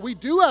we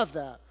do have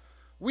that.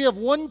 We have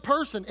one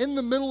person in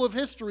the middle of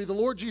history, the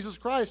Lord Jesus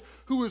Christ,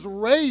 who is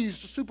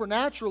raised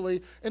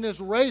supernaturally and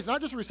is raised,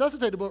 not just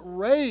resuscitated, but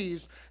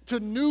raised to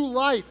new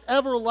life,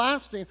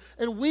 everlasting.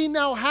 And we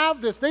now have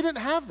this. They didn't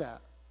have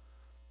that.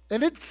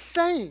 And it's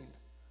saying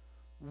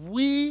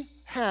we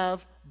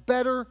have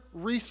better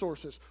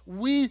resources.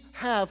 We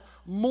have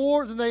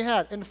more than they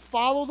had. And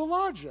follow the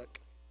logic.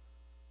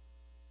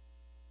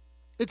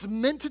 It's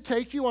meant to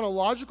take you on a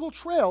logical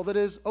trail that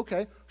is,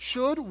 okay,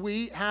 should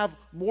we have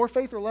more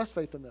faith or less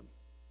faith in them?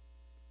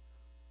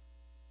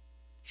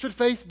 Should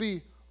faith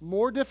be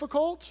more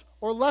difficult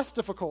or less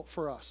difficult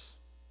for us?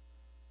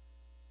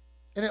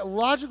 And it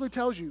logically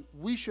tells you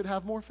we should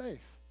have more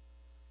faith.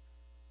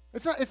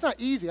 It's not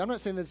easy. I'm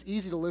not saying that it's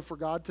easy to live for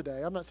God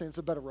today. I'm not saying it's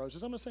a bed of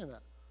roses. I'm not saying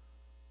that.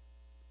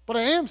 But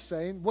I am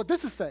saying what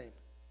this is saying.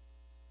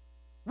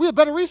 We have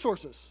better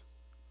resources.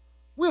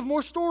 We have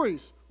more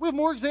stories. We have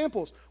more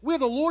examples. We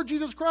have the Lord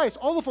Jesus Christ,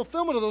 all the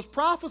fulfillment of those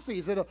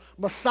prophecies that a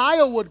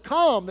Messiah would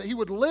come, that he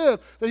would live,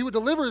 that he would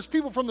deliver his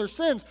people from their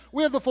sins.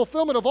 We have the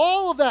fulfillment of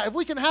all of that. If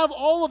we can have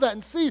all of that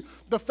and see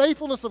the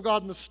faithfulness of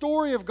God and the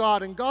story of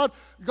God and God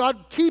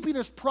keeping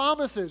his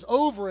promises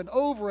over and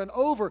over and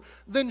over,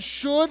 then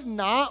should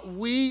not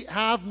we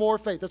have more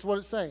faith? That's what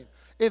it's saying.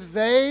 If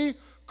they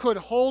could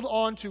hold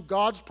on to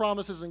God's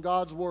promises and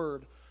God's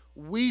word,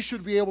 we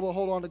should be able to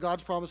hold on to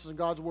God's promises and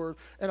God's word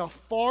in a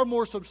far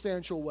more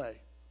substantial way.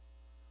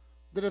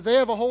 That if they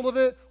have a hold of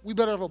it, we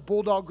better have a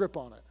bulldog grip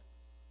on it.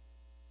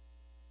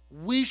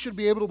 We should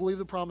be able to believe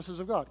the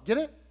promises of God. Get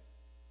it?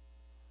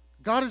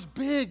 God is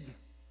big.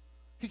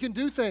 He can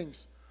do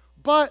things.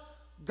 But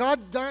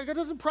God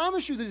doesn't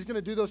promise you that he's going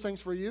to do those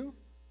things for you.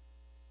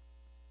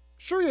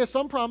 Sure, he has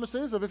some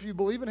promises of if you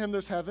believe in him,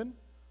 there's heaven.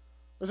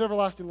 There's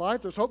everlasting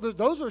life. There's hope.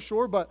 Those are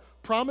sure, but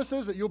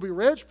promises that you'll be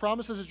rich,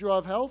 promises that you'll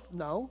have health,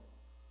 no.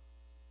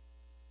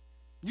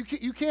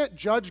 You can't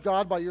judge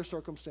God by your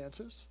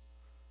circumstances.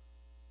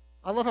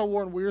 I love how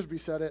Warren Wiersbe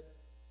said it.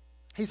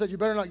 He said, you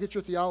better not get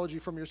your theology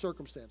from your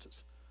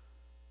circumstances.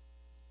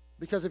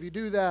 Because if you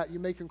do that, you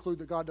may conclude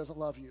that God doesn't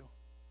love you.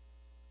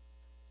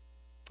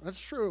 That's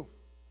true.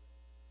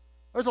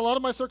 There's a lot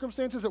of my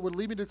circumstances that would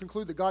lead me to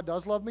conclude that God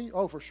does love me.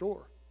 Oh, for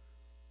sure.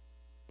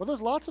 But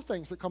there's lots of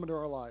things that come into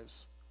our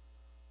lives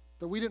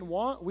that we didn't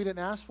want, we didn't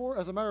ask for.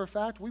 As a matter of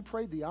fact, we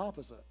prayed the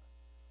opposite.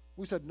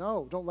 We said,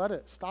 no, don't let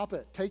it. Stop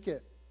it. Take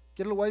it.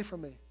 Get it away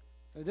from me.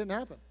 And it didn't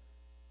happen.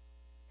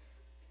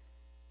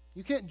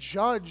 You can't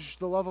judge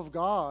the love of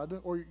God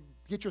or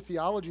get your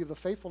theology of the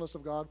faithfulness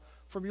of God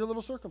from your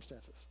little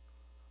circumstances.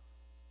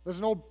 There's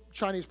an old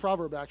Chinese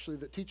proverb, actually,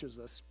 that teaches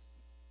this.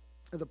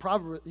 And the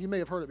proverb, you may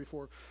have heard it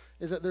before,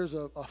 is that there's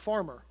a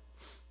farmer,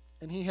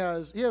 and he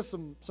has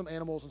some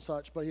animals and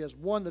such, but he has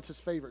one that's his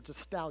favorite. It's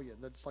a stallion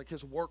that's like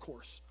his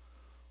workhorse.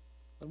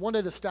 And one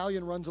day the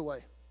stallion runs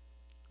away.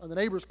 And the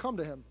neighbors come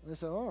to him, and they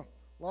say, oh,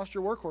 lost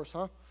your workhorse,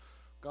 huh?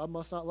 God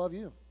must not love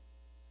you.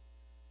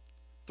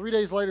 3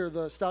 days later,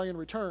 the stallion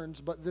returns,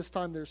 but this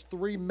time there's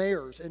 3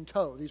 mares in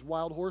tow, these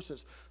wild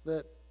horses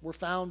that were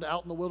found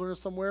out in the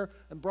wilderness somewhere,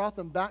 and brought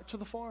them back to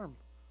the farm.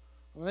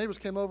 And the neighbors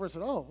came over and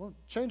said, oh, well,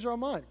 changed our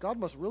mind. God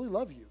must really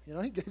love you. You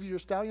know, he gave you your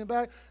stallion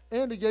back,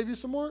 and he gave you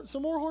some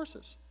more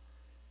horses.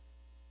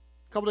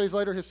 A couple days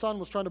later, his son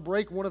was trying to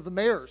break one of the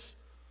mares,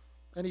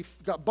 and he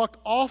got bucked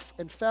off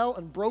and fell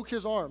and broke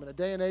his arm. In a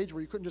day and age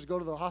where you couldn't just go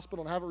to the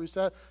hospital and have it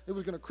reset, it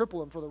was going to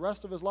cripple him for the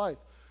rest of his life.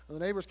 And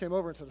the neighbors came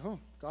over and said,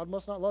 God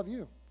must not love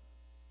you.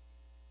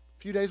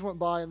 A few days went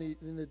by, and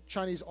the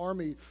Chinese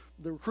army,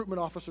 the recruitment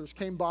officers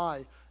came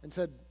by and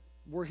said,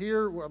 we're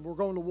here, we're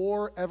going to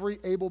war. Every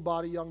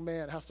able-bodied young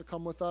man has to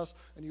come with us,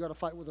 and you got to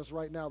fight with us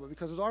right now. But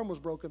because his arm was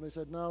broken, they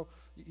said, no,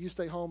 you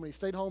stay home. And he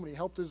stayed home, and he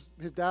helped his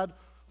dad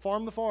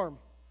farm the farm.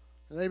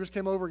 And the neighbors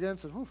came over again and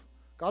said,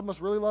 God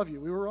must really love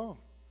you. We were wrong.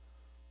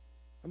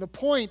 And the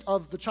point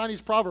of the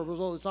Chinese proverb,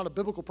 although it's not a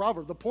biblical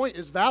proverb, the point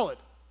is valid.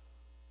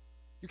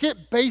 You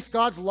can't base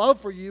God's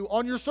love for you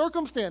on your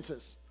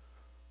circumstances.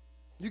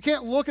 You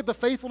can't look at the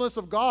faithfulness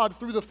of God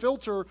through the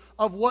filter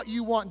of what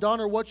you want done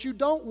or what you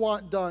don't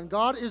want done.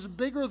 God is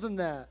bigger than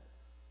that.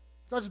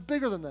 God's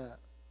bigger than that.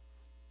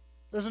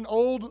 There's an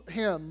old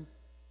hymn.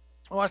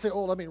 Oh, I say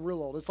old, I mean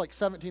real old. It's like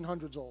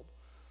 1700s old.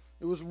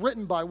 It was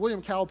written by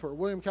William Cowper.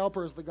 William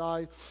Cowper is the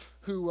guy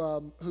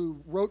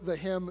who wrote the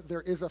hymn,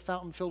 There is a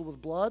Fountain Filled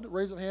with Blood.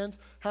 Raise of hands.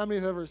 How many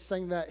have ever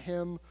sang that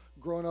hymn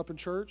growing up in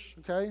church?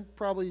 Okay,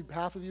 probably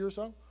half of you or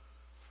so.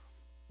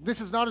 This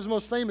is not his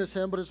most famous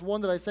hymn, but it's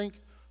one that I think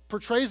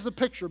portrays the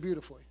picture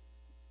beautifully.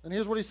 And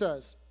here's what he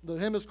says. The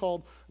hymn is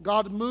called,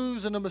 God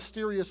Moves in a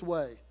Mysterious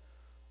Way.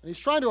 And he's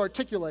trying to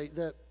articulate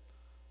that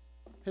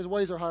his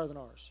ways are higher than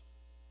ours.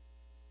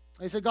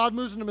 And he said, God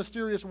moves in a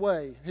mysterious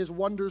way, his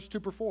wonders to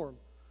perform.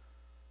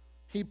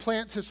 He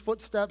plants his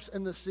footsteps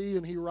in the sea,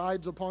 and he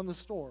rides upon the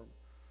storm.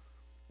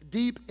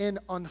 Deep in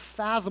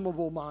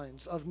unfathomable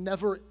minds of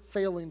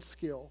never-failing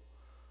skill,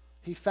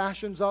 he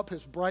fashions up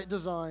his bright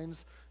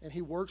designs, and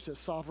he works his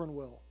sovereign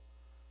will.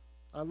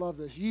 I love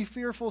this. Ye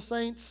fearful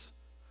saints,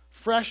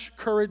 fresh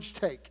courage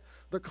take.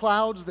 The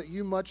clouds that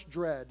you much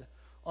dread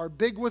are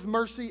big with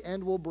mercy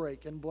and will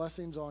break, and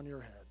blessings on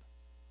your head.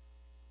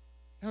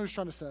 You know what he's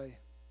trying to say?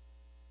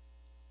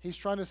 He's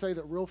trying to say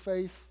that real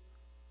faith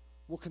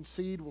will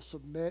concede, will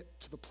submit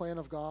to the plan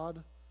of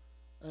God,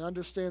 and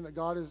understand that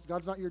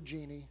God's not your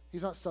genie.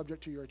 He's not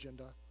subject to your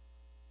agenda.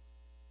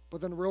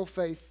 But then real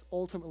faith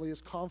ultimately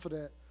is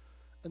confident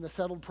in the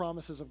settled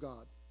promises of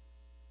God.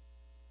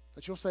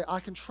 That you'll say,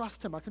 I can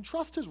trust him. I can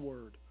trust his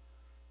word.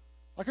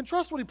 I can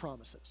trust what he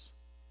promises.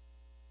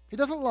 He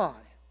doesn't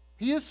lie.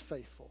 He is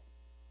faithful.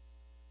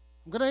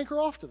 I'm going to anchor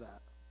off to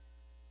that.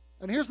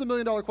 And here's the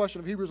million-dollar question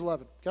of Hebrews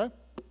 11, okay?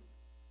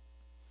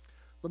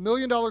 The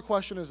million-dollar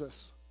question is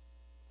this.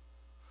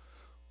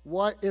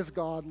 What is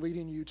God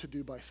leading you to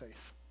do by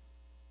faith?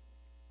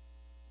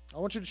 I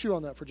want you to chew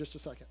on that for just a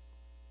second.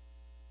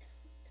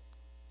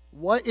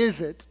 What is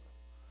it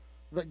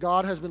that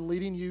God has been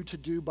leading you to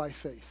do by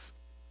faith?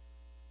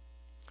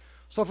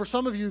 So for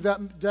some of you,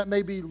 that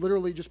may be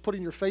literally just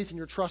putting your faith and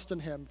your trust in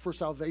him for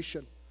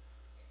salvation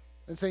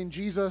and saying,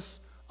 Jesus,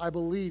 I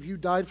believe you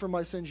died for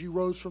my sins. You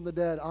rose from the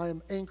dead. I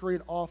am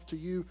anchoring off to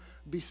you.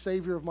 Be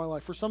Savior of my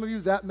life. For some of you,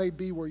 that may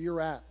be where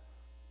you're at.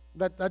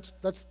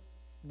 That's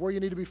where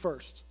you need to be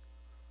first.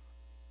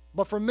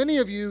 But for many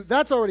of you,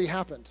 that's already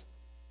happened.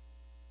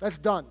 That's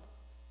done.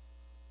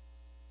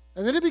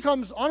 And then it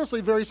becomes,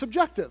 honestly, very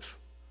subjective.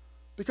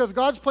 Because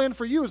God's plan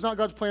for you is not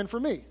God's plan for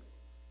me.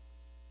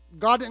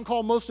 God didn't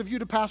call most of you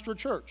to pastor a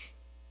church.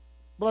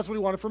 But that's what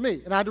he wanted for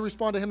me. And I had to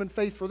respond to him in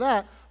faith for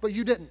that, but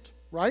you didn't,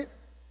 right?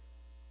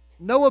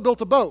 Noah built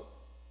a boat.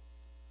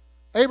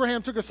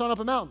 Abraham took his son up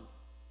a mountain.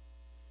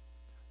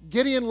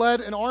 Gideon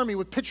led an army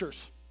with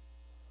pitchers.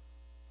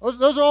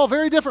 Those are all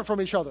very different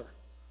from each other.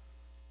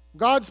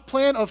 God's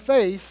plan of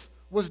faith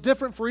was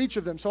different for each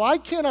of them. So I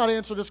cannot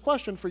answer this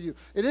question for you.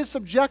 It is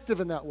subjective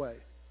in that way.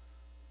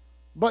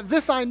 But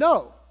this I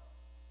know.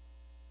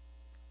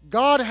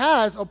 God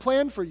has a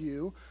plan for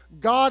you.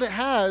 God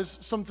has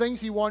some things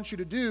he wants you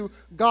to do.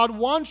 God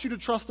wants you to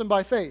trust him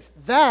by faith.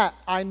 That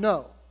I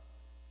know.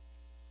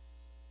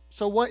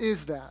 So what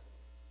is that?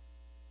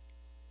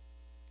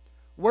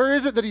 Where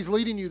is it that he's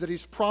leading you, that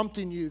he's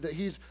prompting you, that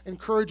he's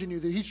encouraging you,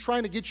 that he's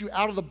trying to get you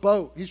out of the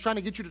boat? He's trying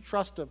to get you to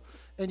trust him,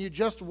 and you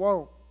just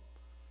won't.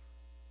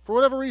 For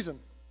whatever reason.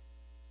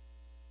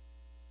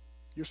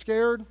 You're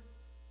scared.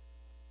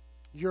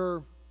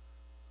 You're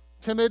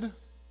timid.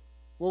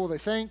 What will they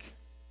think?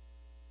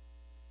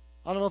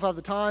 I don't know if I have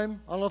the time.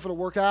 I don't know if it'll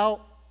work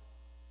out.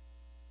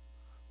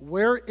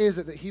 Where is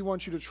it that he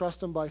wants you to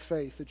trust him by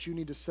faith that you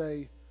need to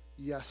say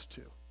yes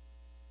to?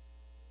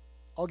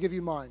 I'll give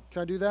you mine.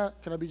 Can I do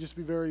that? Can I just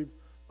be very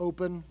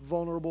open,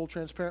 vulnerable,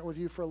 transparent with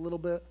you for a little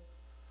bit?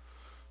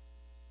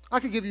 I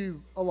could give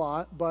you a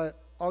lot, but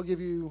I'll give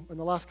you, in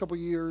the last couple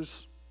of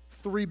years,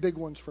 3 big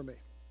ones for me.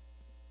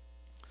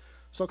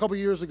 So a couple of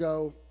years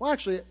ago, well,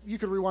 actually, you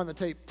could rewind the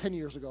tape 10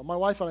 years ago. My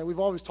wife and I, we've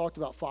always talked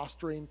about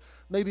fostering,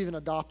 maybe even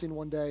adopting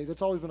one day.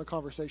 That's always been a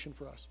conversation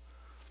for us.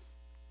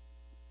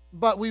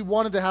 But we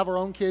wanted to have our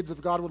own kids,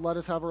 if God would let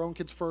us have our own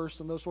kids first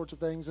and those sorts of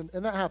things, and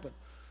that happened.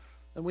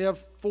 And we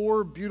have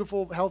 4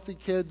 beautiful, healthy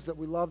kids that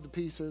we love to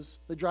pieces.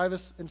 They drive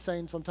us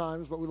insane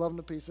sometimes, but we love them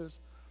to pieces.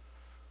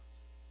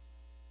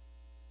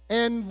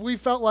 And we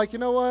felt like, you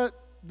know what?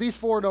 these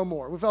 4 no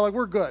more. We felt like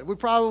we're good. We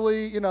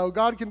probably,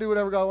 God can do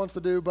whatever God wants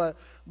to do, but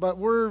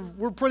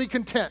we're pretty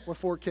content with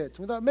 4 kids.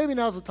 We thought maybe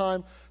now's the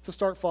time to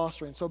start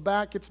fostering. So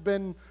it's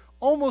been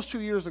almost 2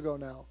 years ago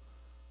now.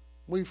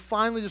 We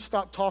finally just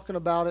stopped talking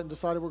about it and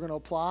decided we're going to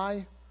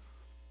apply.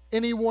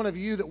 Any one of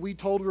you that we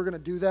told we were going to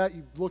do that,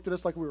 you looked at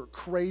us like we were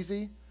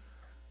crazy.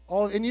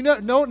 None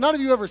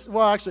of you ever,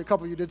 well, actually a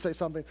couple of you did say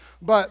something,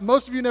 but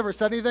most of you never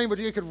said anything, but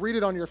you could read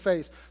it on your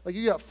face. Like,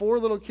 you got 4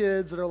 little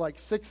kids that are like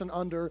 6 and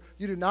under.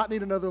 You do not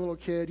need another little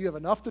kid. You have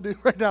enough to do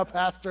right now,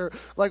 Pastor.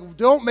 Like,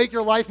 don't make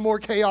your life more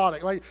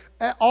chaotic. Like,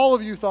 all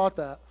of you thought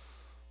that.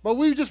 But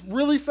we just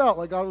really felt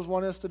like God was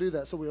wanting us to do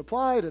that. So we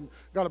applied and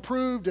got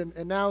approved,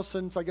 and now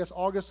since, I guess,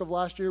 August of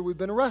last year, we've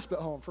been a respite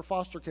home for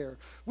foster care.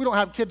 We don't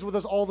have kids with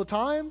us all the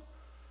time,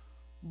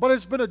 but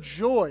it's been a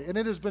joy, and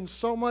it has been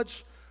so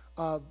much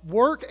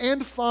work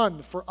and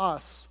fun for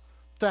us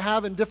to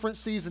have in different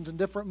seasons and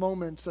different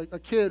moments a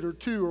kid or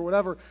 2 or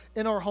whatever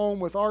in our home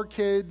with our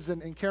kids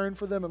and caring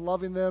for them and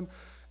loving them.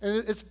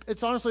 And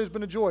it's honestly, it's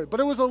been a joy.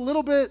 But it was a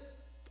little bit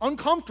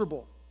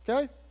uncomfortable,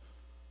 okay? It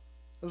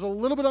was a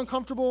little bit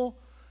uncomfortable.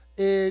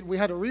 We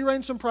had to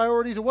rearrange some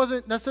priorities. It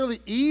wasn't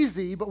necessarily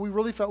easy, but we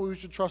really felt we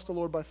should trust the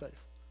Lord by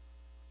faith.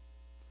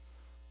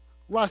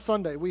 Last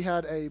Sunday, we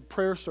had a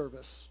prayer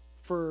service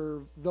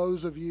for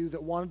those of you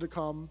that wanted to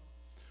come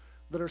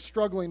that are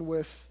struggling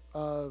with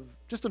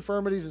just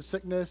infirmities and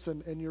sickness,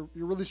 and you're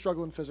really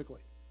struggling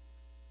physically.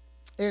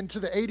 And to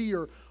the 80 or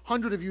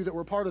 100 of you that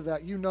were part of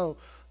that,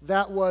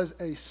 that was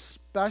a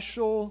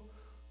special,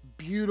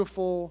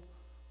 beautiful,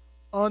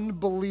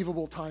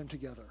 unbelievable time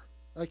together.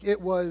 Like,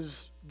 it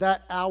was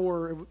that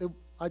hour.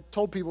 I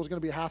told people it was going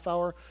to be a half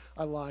hour.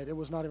 I lied. It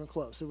was not even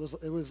close. It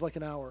was like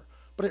an hour.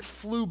 But it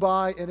flew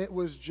by, and it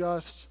was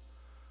just,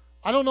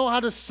 I don't know how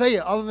to say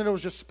it other than it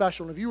was just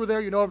special. And if you were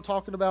there, you know what I'm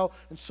talking about.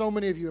 And so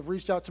many of you have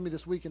reached out to me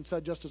this week and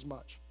said just as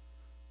much.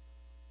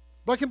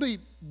 But I can be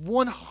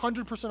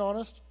 100%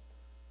 honest.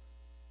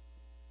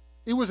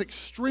 It was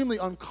extremely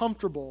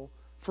uncomfortable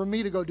for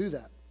me to go do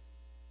that.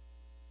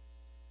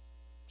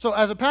 So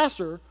as a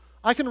pastor,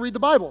 I can read the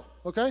Bible,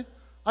 okay?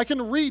 I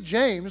can read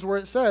James where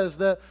it says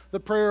that the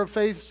prayer of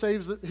faith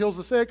heals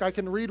the sick. I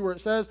can read where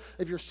it says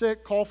if you're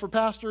sick, call for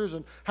pastors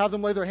and have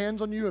them lay their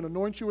hands on you and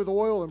anoint you with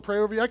oil and pray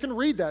over you. I can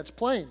read that. It's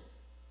plain.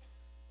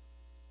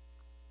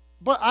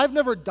 But I've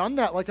never done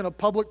that like in a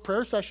public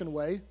prayer session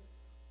way.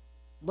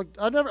 Like,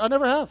 I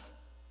never have.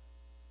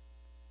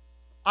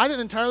 I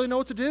didn't entirely know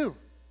what to do.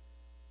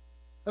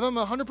 If I'm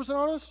 100%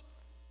 honest,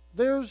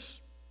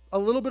 there's a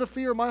little bit of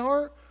fear in my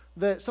heart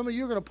that some of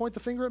you are going to point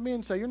the finger at me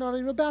and say, you're not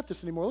even a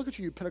Baptist anymore. Look at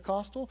you, you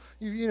Pentecostal.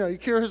 You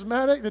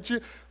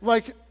charismatic.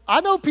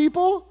 I know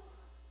people.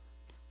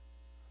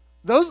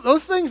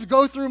 Those things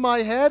go through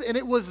my head, and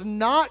it was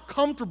not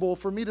comfortable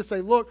for me to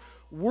say, look,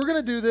 we're going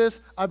to do this.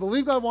 I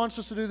believe God wants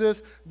us to do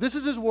this. This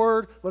is His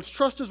Word. Let's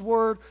trust His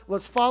Word.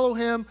 Let's follow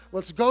Him.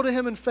 Let's go to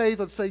Him in faith.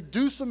 Let's say,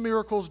 do some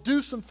miracles,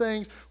 do some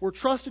things. We're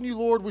trusting you,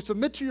 Lord. We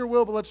submit to your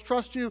will, but let's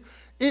trust you.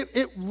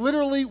 It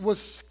literally was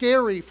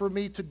scary for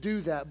me to do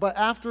that. But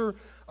after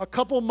a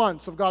couple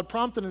months of God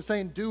prompting and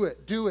saying, do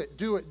it, do it,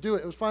 do it, do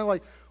it, it was finally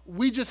like,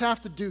 we just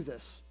have to do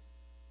this.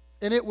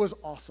 And it was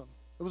awesome.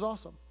 It was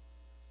awesome.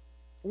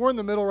 We're in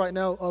the middle right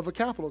now of a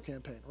capital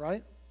campaign,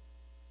 right?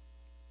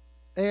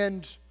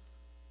 And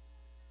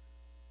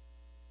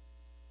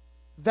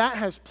that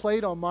has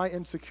played on my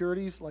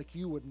insecurities like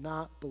you would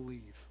not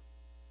believe.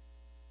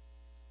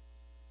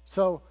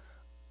 So,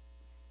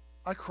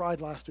 I cried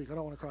last week. I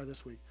don't want to cry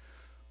this week.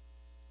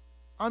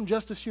 I'm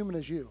just as human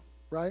as you,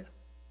 right?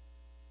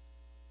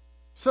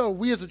 So,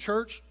 we as a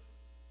church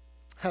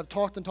have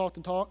talked and talked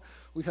and talked.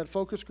 We've had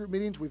focus group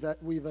meetings. We've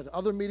had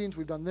other meetings.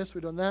 We've done this.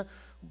 We've done that.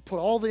 Put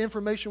all the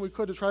information we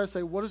could to try to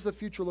say, what does the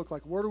future look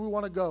like? Where do we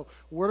want to go?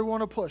 Where do we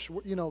want to push?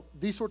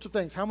 These sorts of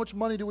things. How much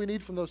money do we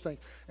need from those things?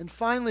 And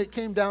finally, it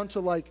came down to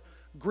like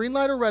green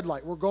light or red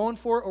light. We're going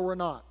for it or we're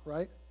not,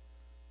 right?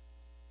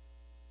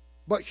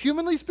 But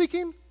humanly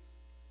speaking,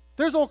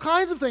 there's all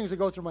kinds of things that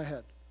go through my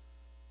head.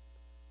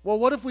 Well,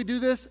 what if we do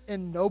this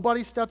and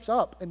nobody steps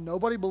up and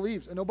nobody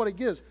believes and nobody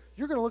gives?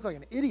 You're going to look like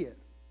an idiot,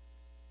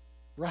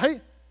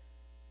 right?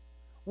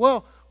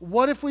 Well,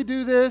 what if we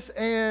do this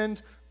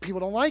and people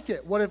don't like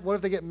it? What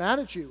if they get mad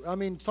at you? I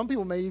mean, some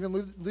people may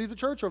even leave the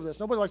church over this.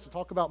 Nobody likes to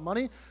talk about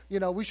money.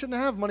 We shouldn't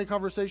have money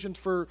conversations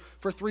for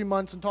 3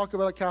 months and talk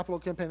about a capital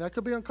campaign. That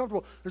could be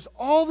uncomfortable. There's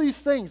all these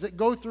things that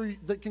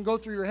can go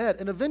through your head.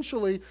 And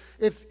eventually,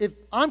 if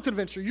I'm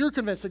convinced or you're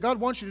convinced that God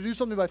wants you to do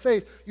something by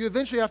faith, you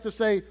eventually have to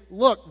say,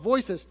 look,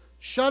 voices,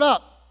 shut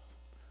up.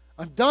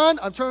 I'm done.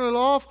 I'm turning it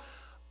off.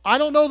 I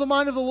don't know the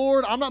mind of the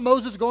Lord. I'm not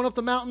Moses going up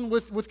the mountain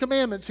with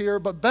commandments here,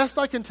 but best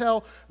I can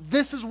tell,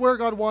 this is where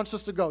God wants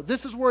us to go.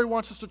 This is where He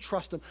wants us to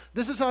trust Him.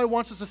 This is how He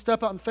wants us to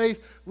step out in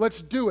faith.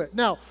 Let's do it.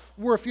 Now,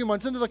 we're a few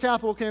months into the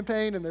capital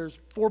campaign, and there's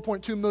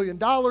 $4.2 million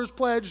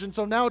pledged, and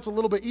so now it's a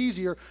little bit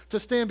easier to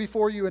stand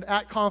before you and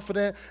act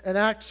confident and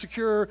act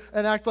secure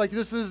and act like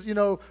this is,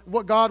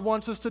 what God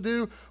wants us to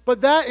do. But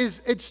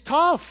it's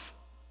tough.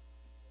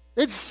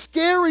 It's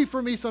scary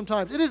for me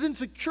sometimes. It is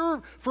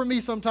insecure for me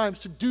sometimes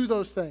to do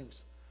those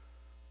things.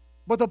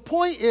 But the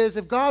point is,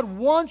 if God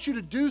wants you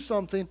to do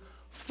something,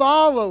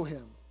 follow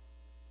him.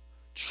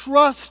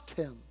 Trust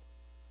him.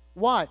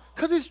 Why?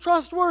 Because he's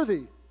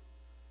trustworthy.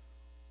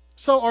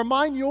 So are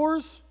mine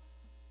yours?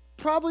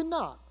 Probably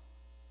not.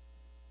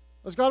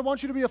 Does God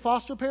want you to be a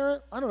foster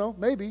parent? I don't know,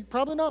 maybe.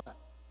 Probably not.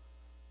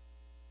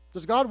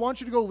 Does God want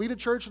you to go lead a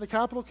church in a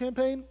capital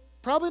campaign?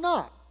 Probably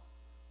not.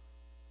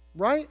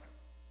 Right?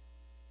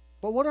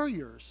 But what are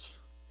yours?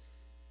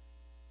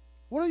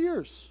 What are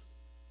yours?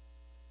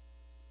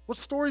 What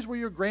stories will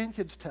your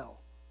grandkids tell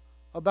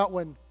about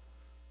when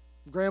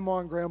grandma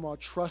and grandma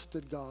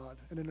trusted God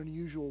in an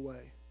unusual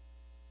way?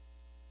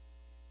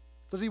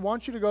 Does he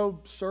want you to go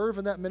serve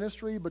in that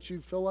ministry, but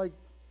you feel like,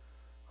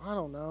 I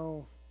don't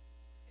know,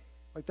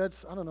 like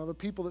that's, I don't know, the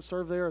people that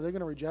serve there, are they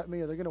going to reject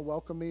me? Are they going to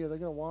welcome me? Are they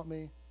going to want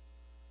me?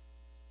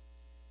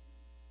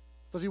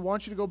 Does he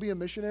want you to go be a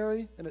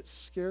missionary and it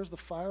scares the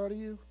fire out of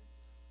you?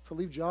 To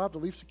leave job, to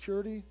leave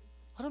security?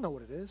 I don't know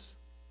what it is.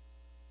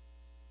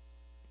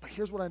 But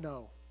here's what I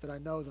know, that I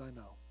know.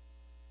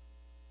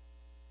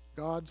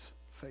 God's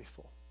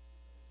faithful.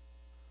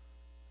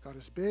 God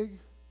is big.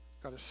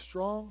 God is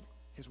strong.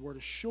 His word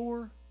is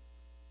sure.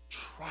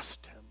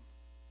 Trust him.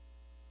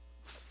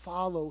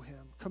 Follow him.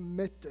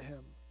 Commit to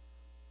him.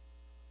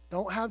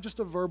 Don't have just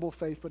a verbal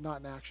faith but not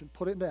in action.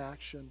 Put it into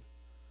action.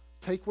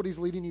 Take what he's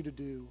leading you to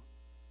do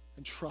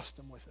and trust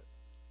him with it.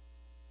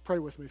 Pray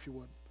with me if you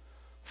would.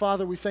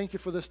 Father, we thank you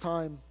for this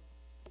time.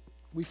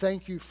 We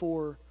thank you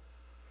for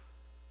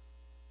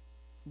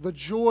the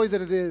joy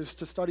that it is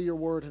to study your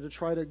word and to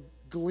try to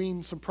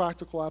glean some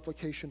practical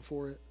application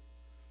for it.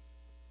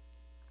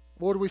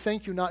 Lord, we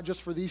thank you not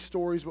just for these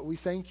stories, but we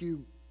thank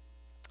you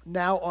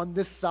now on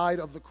this side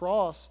of the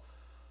cross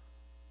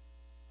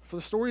for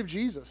the story of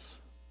Jesus.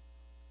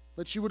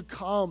 That you would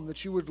come,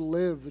 that you would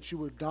live, that you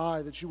would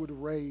die, that you would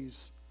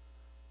raise.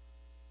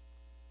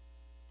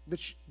 That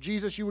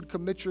Jesus, you would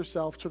commit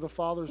yourself to the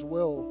Father's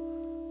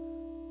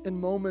will in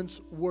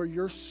moments where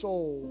your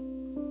soul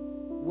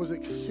was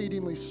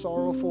exceedingly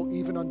sorrowful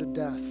even unto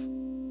death.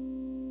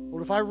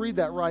 Lord, if I read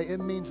that right, it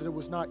means that it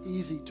was not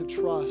easy to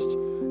trust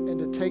and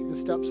to take the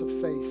steps of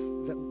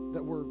faith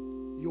that were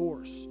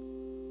yours.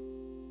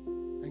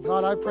 And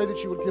God, I pray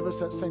that you would give us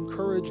that same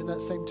courage and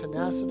that same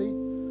tenacity.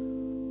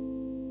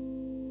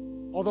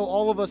 Although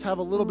all of us have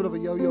a little bit of a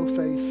yo-yo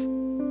faith,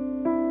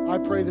 I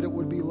pray that it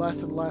would be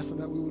less and less and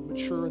that we would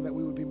mature and that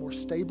we would be more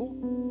stable.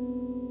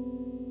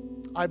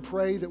 I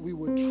pray that we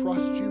would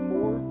trust you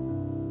more.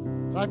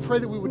 And I pray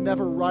that we would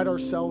never write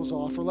ourselves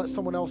off or let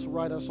someone else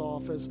write us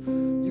off as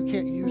you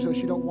can't use us,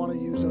 you don't want to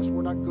use us,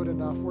 we're not good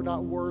enough, we're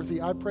not worthy.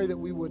 I pray that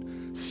we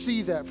would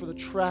see that for the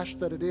trash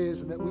that it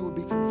is and that we would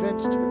be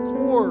convinced to the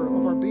core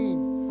of our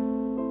being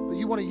that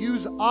you want to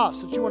use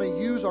us, that you want to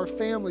use our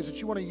families, that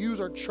you want to use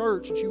our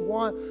church, that you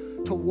want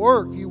to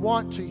work, you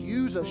want to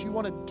use us, you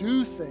want to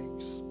do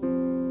things.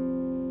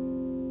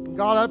 And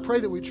God, I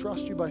pray that we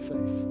trust you by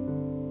faith,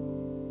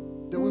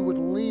 that we would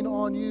lean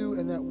on you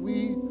and that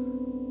we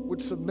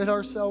would submit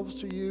ourselves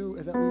to you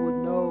and that we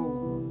would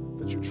know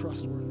that you're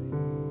trustworthy.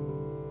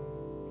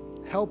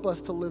 Help us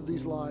to live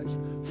these lives.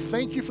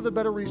 Thank you for the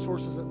better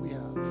resources that we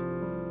have.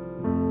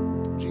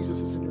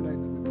 Jesus, it's in your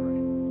name that we pray.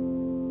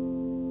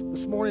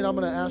 This morning, I'm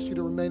going to ask you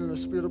to remain in a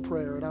spirit of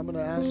prayer, and I'm going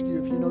to ask you,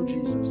 if you know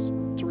Jesus,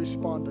 to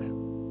respond to him.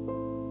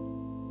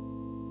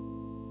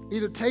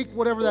 Either take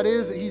whatever that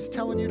is that he's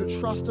telling you to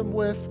trust him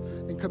with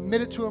and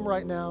commit it to him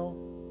right now,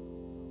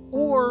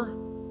 or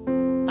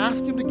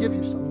ask him to give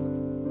you something.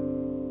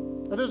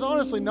 If there's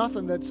honestly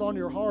nothing that's on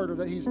your heart or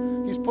that he's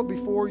put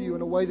before you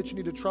in a way that you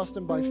need to trust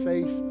him by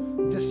faith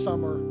this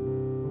summer,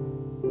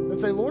 then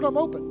say, Lord, I'm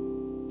open.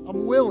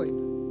 I'm willing.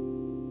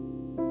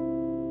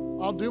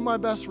 I'll do my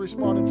best to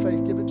respond in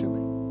faith. Give it to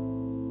me.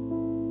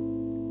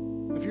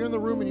 If you're in the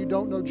room and you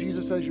don't know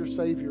Jesus as your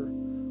Savior,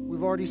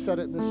 we've already said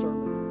it in this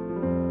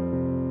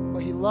sermon.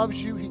 But he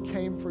loves you. He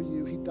came for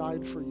you. He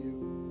died for you.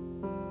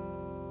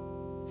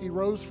 He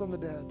rose from the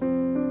dead.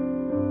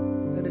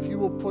 And if you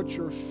will put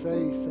your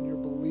faith and your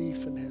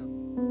belief in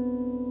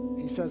him,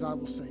 he says, I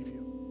will save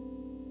you.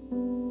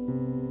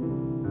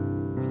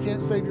 You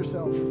can't save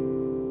yourself.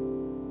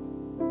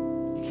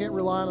 You can't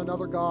rely on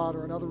another God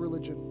or another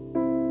religion.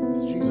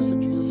 It's Jesus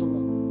and Jesus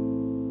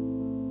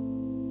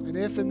alone. And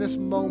if in this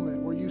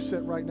moment where you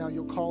sit right now,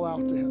 you'll call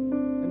out to him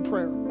in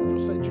prayer and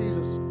you'll say,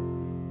 Jesus,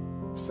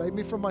 save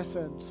me from my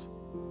sins.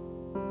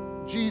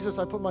 Jesus,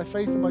 I put my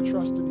faith and my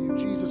trust in you.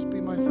 Jesus,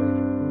 be my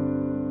Savior.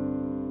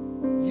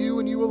 You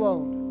and you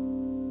alone.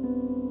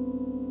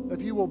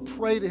 If you will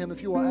pray to him,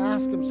 if you will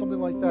ask him something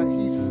like that,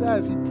 he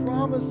says, he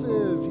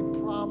promises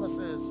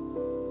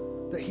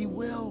that he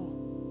will.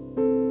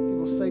 He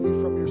will save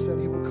you from your sin.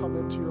 He will come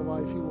into your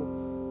life. He will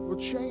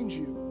change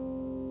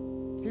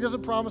you. He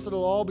doesn't promise that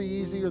it'll all be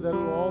easy or that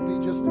it'll all be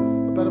just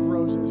a bed of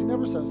roses. He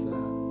never says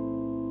that.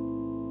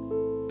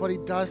 But he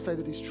does say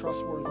that he's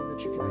trustworthy and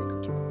that you can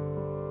anchor to him.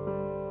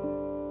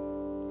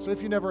 So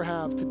if you never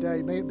have,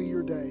 today, may it be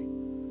your day.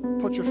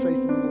 Put your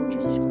faith in the Lord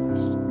Jesus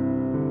Christ.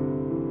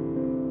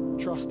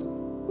 Trust him.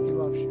 He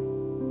loves you.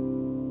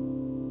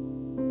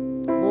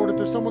 Lord, if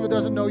there's someone that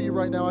doesn't know you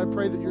right now, I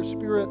pray that your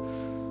Spirit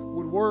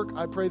would work.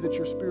 I pray that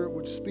your Spirit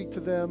would speak to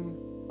them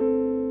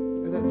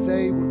and that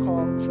they would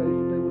call out in faith,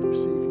 that they would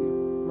receive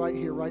you right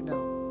here, right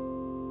now.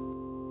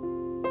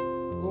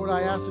 Lord,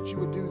 I ask that you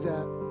would do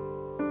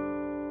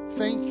that.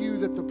 Thank you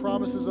that the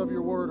promises of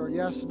your word are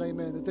yes and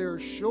amen, that they are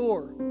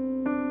sure.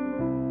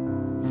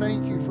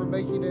 Thank you for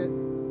making it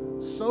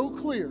so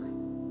clear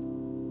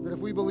that if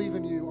we believe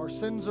in you, our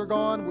sins are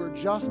gone, we're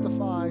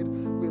justified,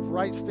 we have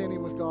right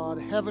standing with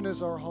God, heaven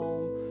is our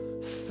home.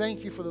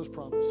 Thank you for those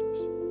promises.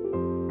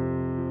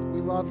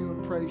 We love you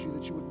and praise you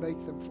that you would make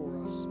them for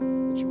us,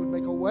 that you would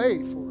make a way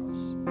for us.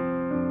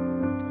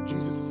 And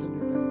Jesus is in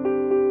your name.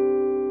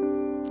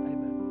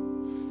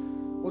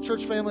 Amen. Well,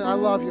 church family, I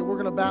love you. We're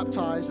going to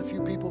baptize a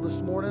few people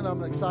this morning.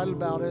 I'm excited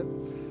about it.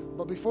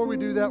 But before we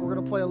do that, we're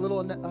going to play a little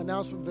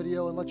announcement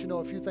video and let you know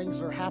a few things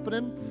that are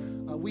happening.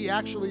 We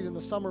actually, in the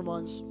summer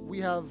months,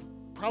 we have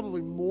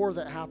probably more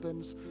that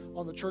happens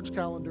on the church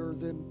calendar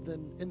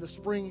than in the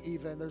spring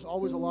even. There's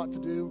always a lot to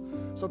do.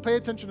 So pay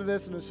attention to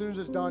this, and as soon as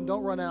it's done,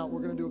 don't run out.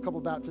 We're going to do a couple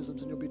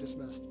baptisms, and you'll be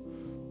dismissed.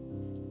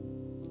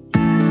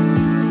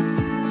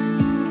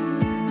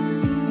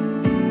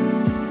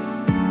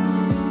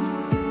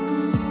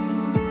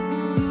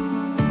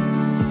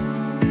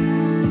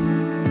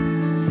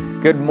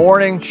 Good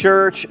morning,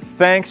 church.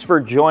 Thanks for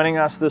joining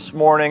us this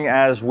morning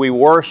as we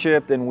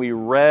worshiped and we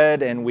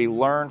read and we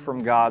learned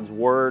from God's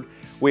Word.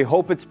 We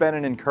hope it's been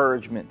an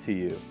encouragement to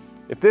you.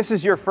 If this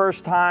is your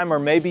first time or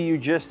maybe you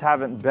just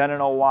haven't been in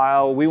a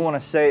while, we want to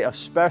say a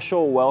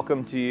special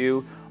welcome to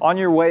you. On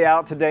your way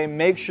out today,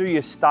 make sure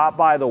you stop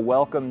by the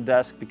welcome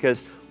desk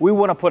because we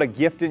want to put a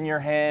gift in your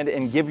hand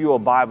and give you a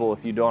Bible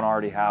if you don't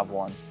already have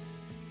one.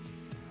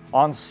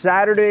 On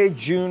Saturday,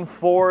 June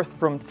 4th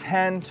from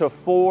 10 to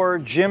 4,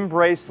 Jim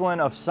Braceland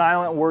of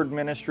Silent Word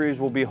Ministries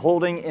will be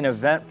holding an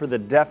event for the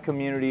deaf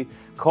community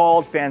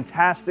called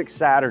Fantastic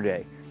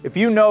Saturday. If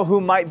you know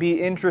who might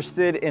be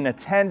interested in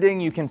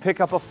attending, you can pick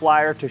up a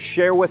flyer to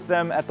share with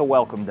them at the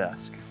welcome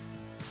desk.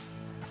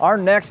 Our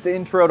next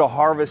Intro to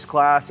Harvest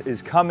class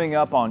is coming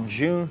up on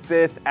June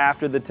 5th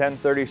after the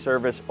 10:30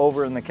 service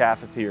over in the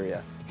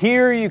cafeteria.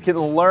 Here you can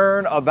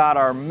learn about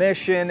our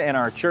mission and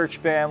our church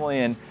family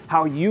and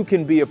how you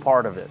can be a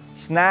part of it.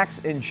 Snacks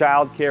and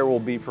childcare will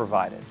be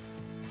provided.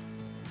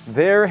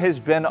 There has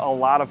been a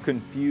lot of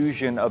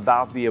confusion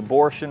about the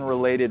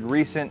abortion-related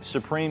recent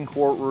Supreme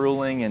Court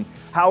ruling and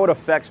how it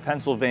affects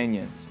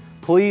Pennsylvanians.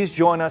 Please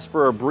join us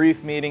for a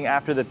brief meeting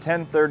after the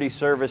 10:30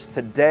 service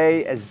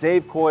today as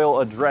Dave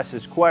Coyle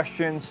addresses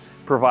questions,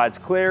 provides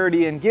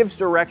clarity, and gives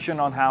direction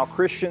on how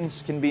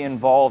Christians can be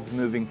involved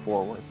moving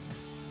forward.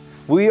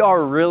 We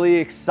are really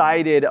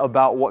excited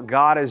about what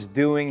God is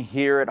doing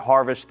here at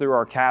Harvest through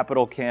our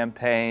capital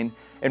campaign,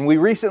 and we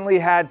recently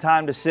had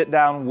time to sit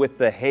down with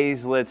the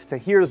Hazlets to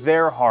hear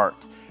their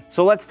heart.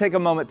 So let's take a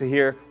moment to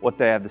hear what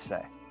they have to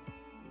say.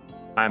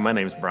 Hi, my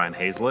name is Brian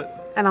Hazlett.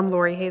 And I'm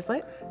Lori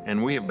Hazlett.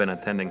 And we have been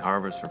attending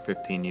Harvest for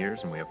 15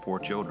 years, and we have 4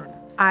 children.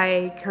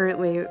 I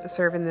currently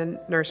serve in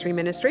the nursery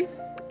ministry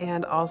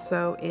and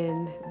also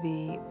in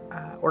the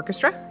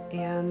orchestra,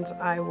 and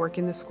I work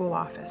in the school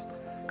office.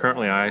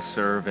 Currently, I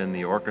serve in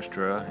the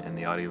orchestra and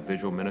the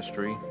audiovisual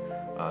ministry,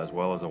 as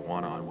well as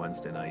Awana on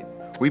Wednesday night.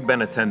 We've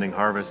been attending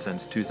Harvest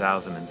since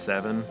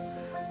 2007,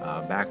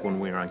 back when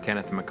we were on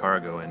Kenneth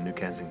McCargo in New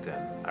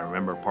Kensington. I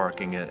remember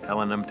parking at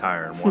L&M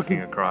Tire and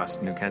walking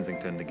across New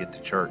Kensington to get to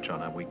church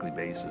on a weekly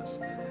basis.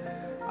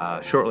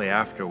 Shortly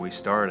after we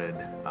started,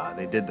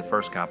 they did the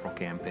first capital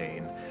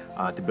campaign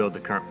to build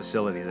the current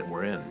facility that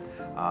we're in.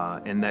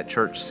 And that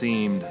church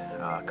seemed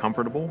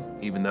comfortable,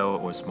 even though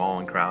it was small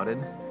and crowded.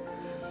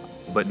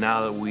 But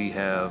now that we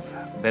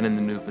have been in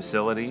the new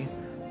facility,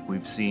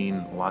 we've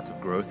seen lots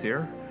of growth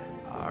here.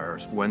 Our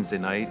Wednesday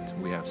night,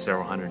 we have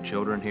several hundred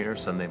children here.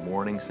 Sunday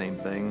morning, same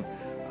thing.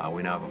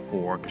 We now have a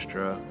full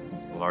orchestra,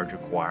 a larger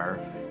choir,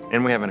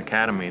 and we have an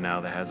academy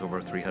now that has over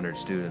 300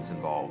 students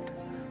involved,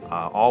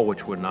 all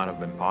which would not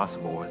have been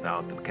possible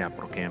without the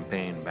capital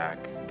campaign back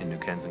in New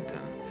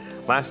Kensington.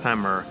 Last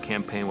time our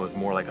campaign was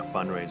more like a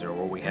fundraiser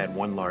where we had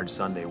one large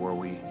Sunday where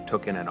we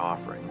took in an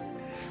offering.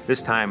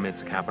 This time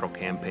it's a capital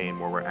campaign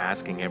where we're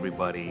asking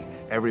everybody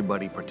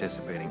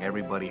participating,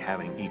 everybody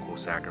having equal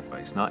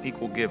sacrifice, not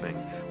equal giving,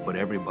 but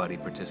everybody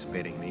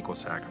participating in equal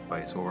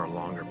sacrifice over a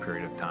longer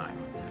period of time.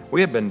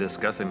 We had been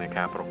discussing the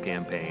capital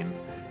campaign,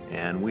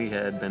 and we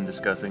had been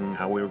discussing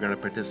how we were going to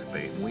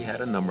participate, and we had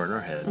a number in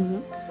our head.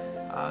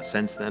 Mm-hmm.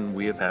 Since then,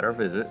 we have had our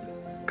visit.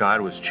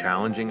 God was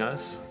challenging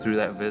us through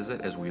that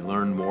visit as we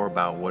learned more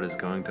about what is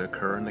going to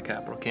occur in the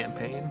capital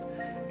campaign,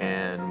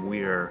 and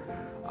we are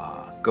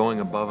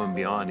going above and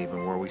beyond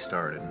even where we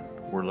started.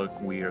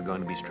 We are going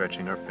to be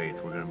stretching our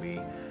faith. We're going to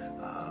be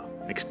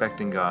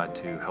expecting God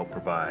to help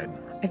provide.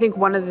 I think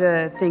one of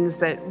the things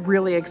that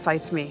really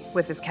excites me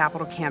with this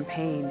capital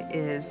campaign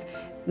is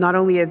not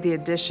only the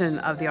addition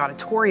of the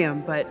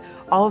auditorium, but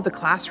all of the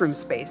classroom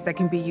space that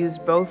can be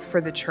used both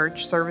for the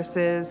church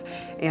services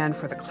and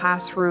for the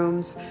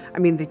classrooms. I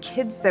mean, the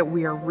kids that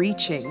we are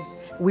reaching,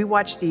 we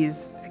watch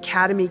these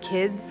academy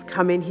kids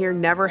come in here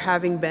never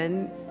having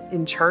been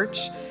in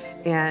church,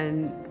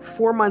 And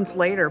 4 months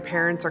later,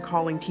 parents are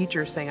calling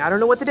teachers saying, I don't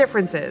know what the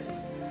difference is,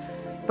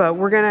 but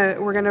we're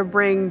gonna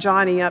bring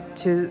Johnny up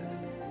to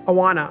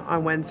Awana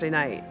on Wednesday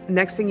night.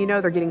 Next thing you know,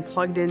 they're getting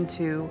plugged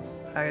into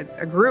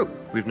a group.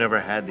 We've never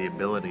had the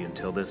ability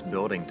until this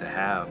building to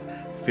have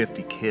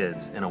 50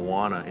 kids in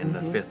Awana in the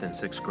 5th and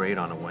 6th grade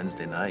on a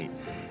Wednesday night,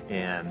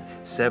 and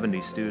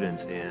 70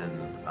 students in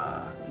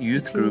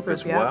youth group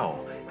as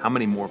well. How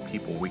many more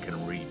people we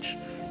can reach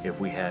if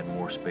we had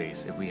more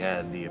space, if we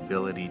had the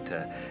ability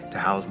to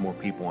house more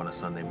people on a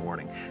Sunday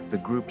morning. The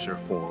groups are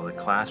full, the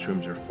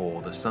classrooms are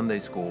full, the Sunday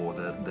school,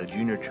 the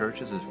junior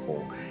churches is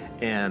full,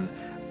 and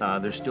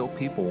there's still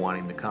people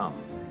wanting to come.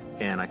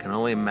 And I can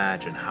only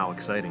imagine how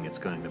exciting it's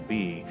going to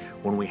be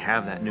when we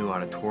have that new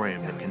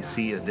auditorium that can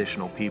see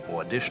additional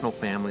people, additional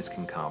families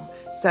can come.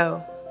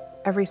 So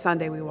every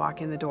Sunday we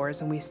walk in the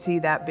doors and we see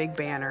that big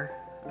banner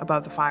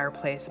above the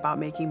fireplace about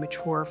making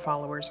mature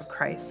followers of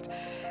Christ.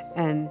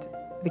 And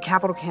the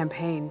Capital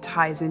Campaign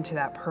ties into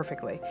that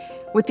perfectly.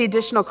 With the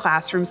additional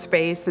classroom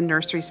space and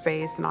nursery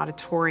space and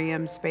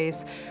auditorium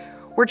space,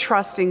 we're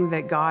trusting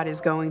that God is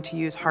going to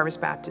use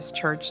Harvest Baptist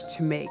Church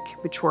to make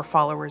mature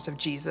followers of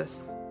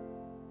Jesus.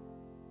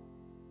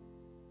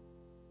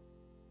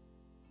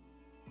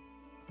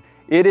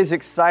 It is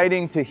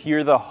exciting to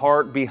hear the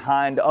heart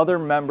behind other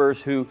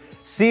members who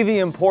see the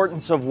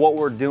importance of what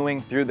we're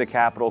doing through the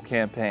Capital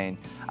Campaign.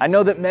 I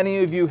know that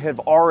many of you have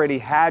already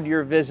had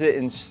your visit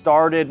and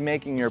started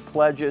making your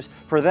pledges.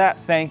 For that,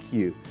 thank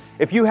you.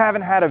 If you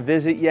haven't had a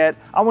visit yet,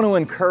 I want to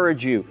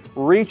encourage you,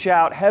 reach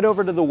out, head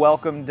over to the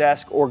welcome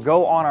desk, or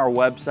go on our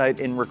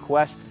website and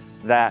request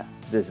that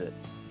visit.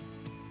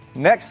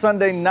 Next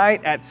Sunday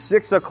night at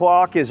 6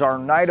 o'clock is our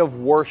night of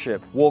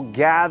worship. We'll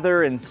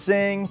gather and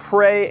sing,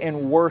 pray,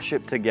 and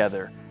worship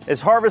together.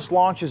 As Harvest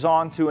launches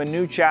on to a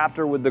new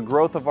chapter with the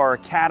growth of our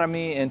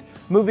academy and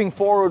moving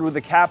forward with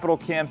the Capital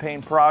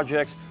Campaign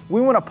projects, we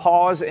want to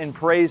pause and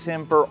praise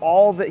Him for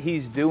all that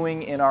He's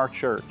doing in our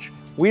church.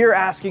 We are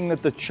asking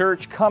that the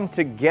church come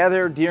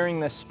together during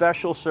this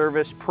special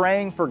service,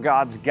 praying for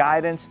God's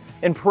guidance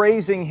and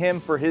praising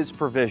Him for His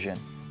provision.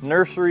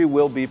 Nursery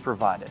will be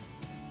provided.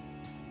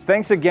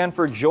 Thanks again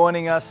for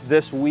joining us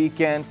this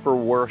weekend for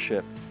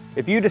worship.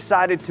 If you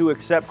decided to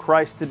accept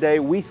Christ today,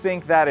 we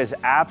think that is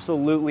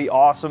absolutely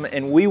awesome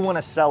and we want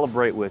to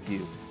celebrate with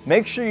you.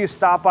 Make sure you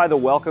stop by the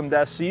welcome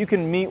desk so you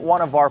can meet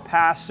one of our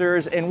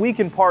pastors and we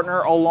can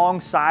partner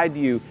alongside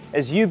you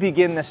as you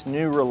begin this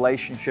new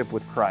relationship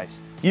with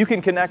Christ. You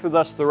can connect with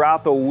us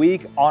throughout the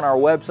week on our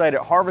website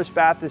at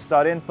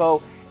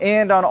harvestbaptist.info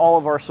and on all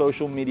of our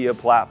social media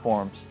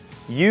platforms.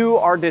 You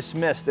are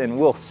dismissed and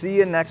we'll see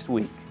you next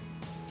week.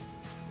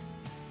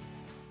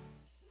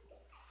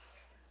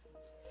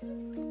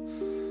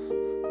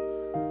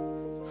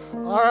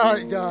 All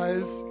right,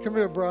 guys. Come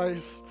here,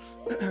 Bryce.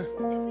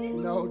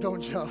 No,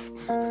 don't jump.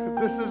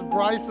 This is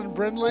Bryce and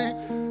Brindley.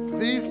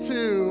 These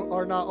two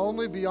are not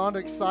only beyond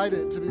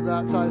excited to be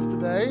baptized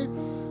today,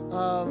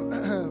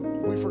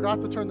 we forgot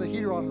to turn the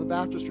heater on in the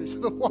baptistry, so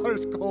the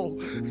water's cold.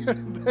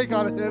 They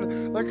got it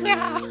in, like,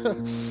 ah!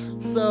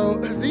 So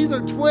these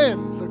are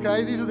twins,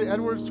 okay? These are the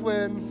Edwards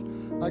twins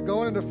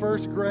going into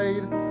first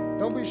grade.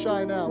 Don't be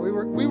shy now. We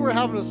were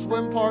having a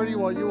swim party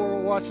while you were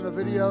watching a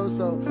video,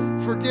 so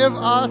forgive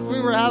us.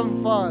 We were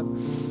having fun.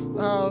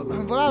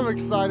 But I'm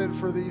excited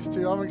for these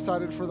two. I'm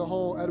excited for the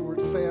whole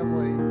Edwards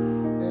family.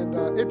 And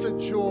it's a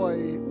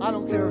joy. I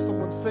don't care if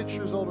someone's 6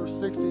 years old or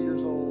 60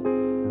 years old.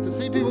 To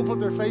see people put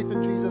their faith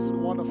in Jesus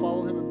and want to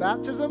follow Him in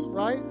baptism,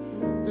 right?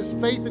 This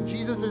faith in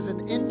Jesus is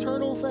an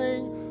internal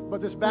thing,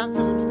 but this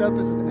baptism step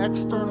is an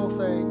external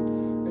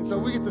thing. And so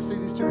we get to see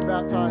these two be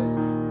baptized.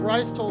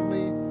 Bryce told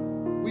me,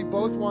 we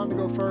both wanted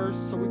to go first,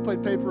 so we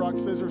played paper, rock,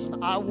 scissors,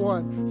 and I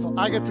won, so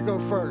I get to go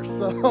first.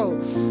 So,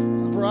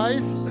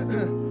 Bryce,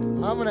 I'm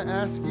going to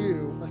ask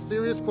you a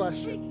serious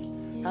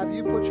question. Have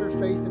you put your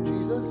faith in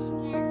Jesus?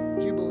 Yes.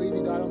 Do you believe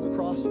He died on the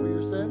cross for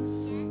your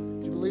sins? Yes.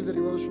 Do you believe that He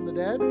rose from the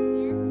dead? Yes.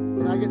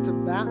 And I get to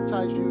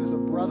baptize you as a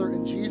brother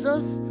in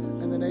Jesus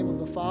in the name of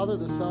the Father,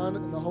 the Son,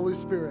 and the Holy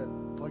Spirit.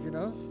 Plug your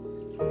nose.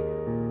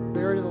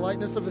 Buried in the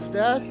likeness of His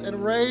death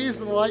and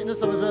raised in the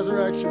likeness of His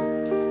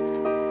resurrection.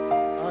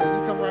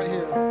 You come right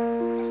here.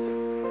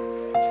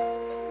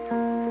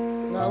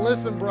 Now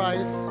listen,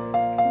 Bryce.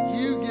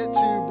 You get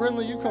to,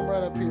 Brindley, you come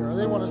right up here.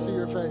 They want to see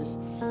your face.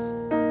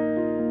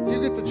 You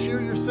get to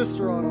cheer your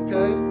sister on,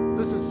 okay?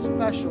 This is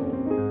special.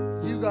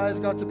 You guys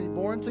got to be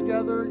born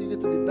together. You get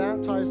to be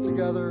baptized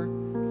together.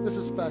 This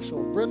is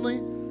special.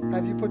 Brindley,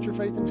 have you put your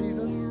faith in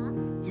Jesus?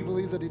 Do you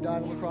believe that He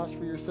died on the cross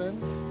for your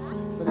sins?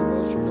 That He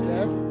rose from the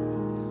dead?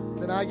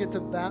 Then I get to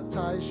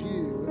baptize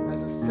you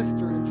as a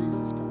sister in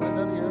Jesus. Come right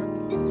down here.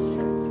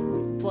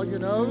 Plug your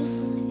nose.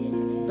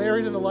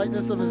 Buried in the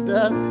likeness of His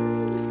death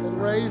and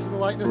raised in the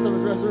likeness of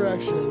His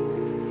resurrection.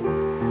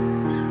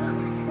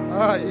 All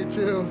right, you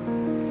two,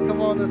 come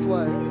on this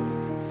way.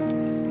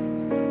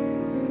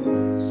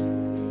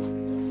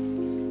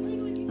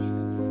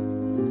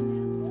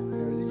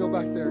 Here, you go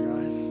back there,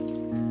 guys.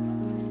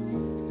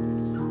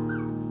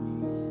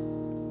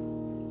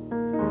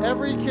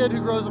 every kid who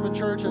grows up in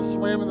church has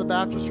swam in the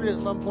baptistry at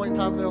some point in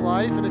time in their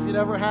life. And if you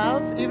never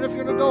have, even if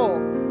you're an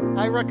adult,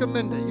 I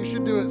recommend it. You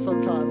should do it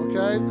sometime,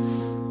 okay?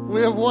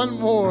 We have one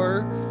more,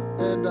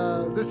 and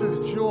this is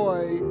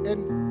Joy.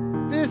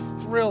 And this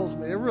thrills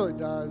me. It really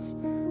does.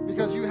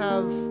 Because you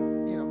have,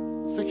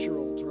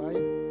 6-year-olds, right?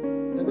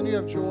 And then you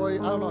have Joy.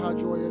 I don't know how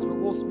Joy is, but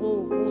we'll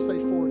say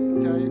 40,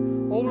 okay?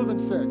 Older than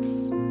 6.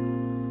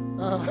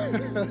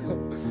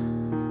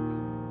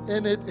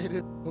 And it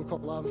is so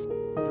called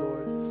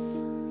Joy.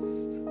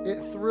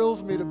 It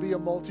thrills me to be a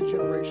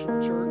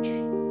multi-generational church.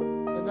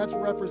 And that's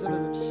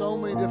represented in so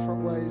many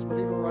different ways, but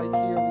even right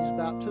here in these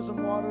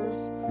baptism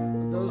waters,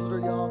 those that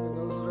are young and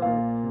those that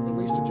are at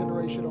least a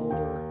generation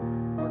older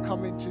are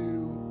coming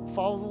to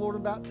follow the Lord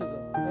in baptism.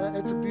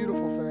 It's a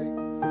beautiful thing.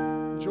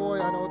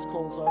 Joy, I know it's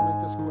cold, so I'll make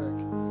this quick.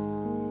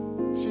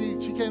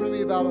 She came to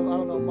me about, a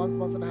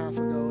month and a half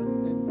ago,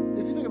 and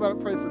if you think about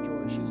it, pray for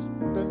Joy. She's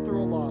been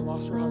through a lot,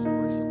 lost her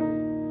husband recently.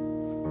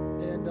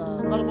 And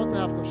about a month and a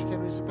half ago, she came to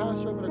me and said,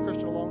 Pastor, I've been a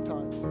Christian a long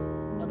time.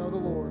 I know the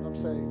Lord, I'm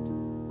saved.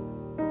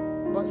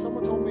 But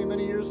someone told me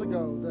many years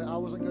ago that I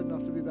wasn't good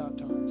enough to be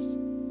baptized.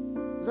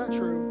 Is that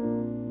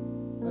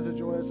true? I said,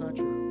 Joy, that's not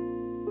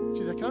true.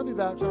 She said, can I be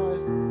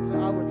baptized? I said,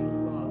 I would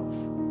love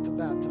to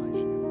baptize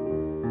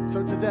you.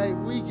 So today,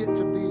 we get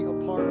to be a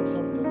part of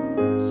something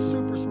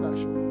super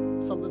special.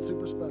 Something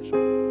super special.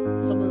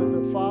 Something that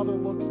the Father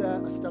looks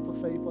at, a step of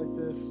faith like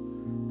this,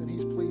 and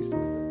He's pleased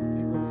with it.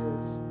 He really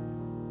is.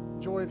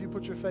 Joy, if you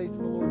put your faith in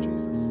the Lord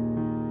Jesus,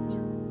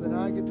 then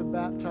I get to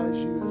baptize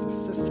you as a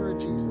sister in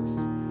Jesus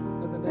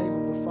in the name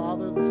of the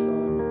Father, the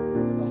Son,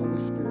 and the Holy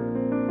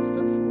Spirit.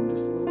 Step forward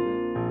just a little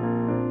bit.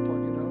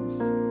 Plug your nose.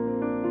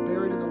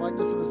 Buried in the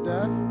likeness of His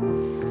death,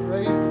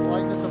 raised in the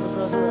likeness of His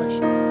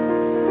resurrection.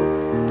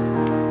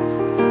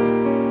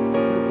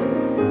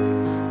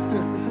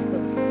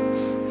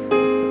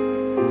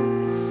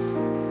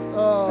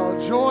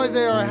 Joy,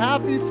 they are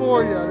happy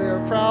for you. They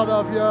are proud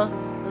of you.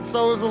 And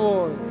so is the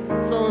Lord.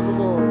 So is the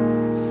Lord.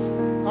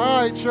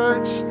 All right,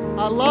 church.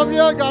 I love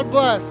you. God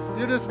bless.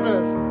 You're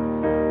dismissed.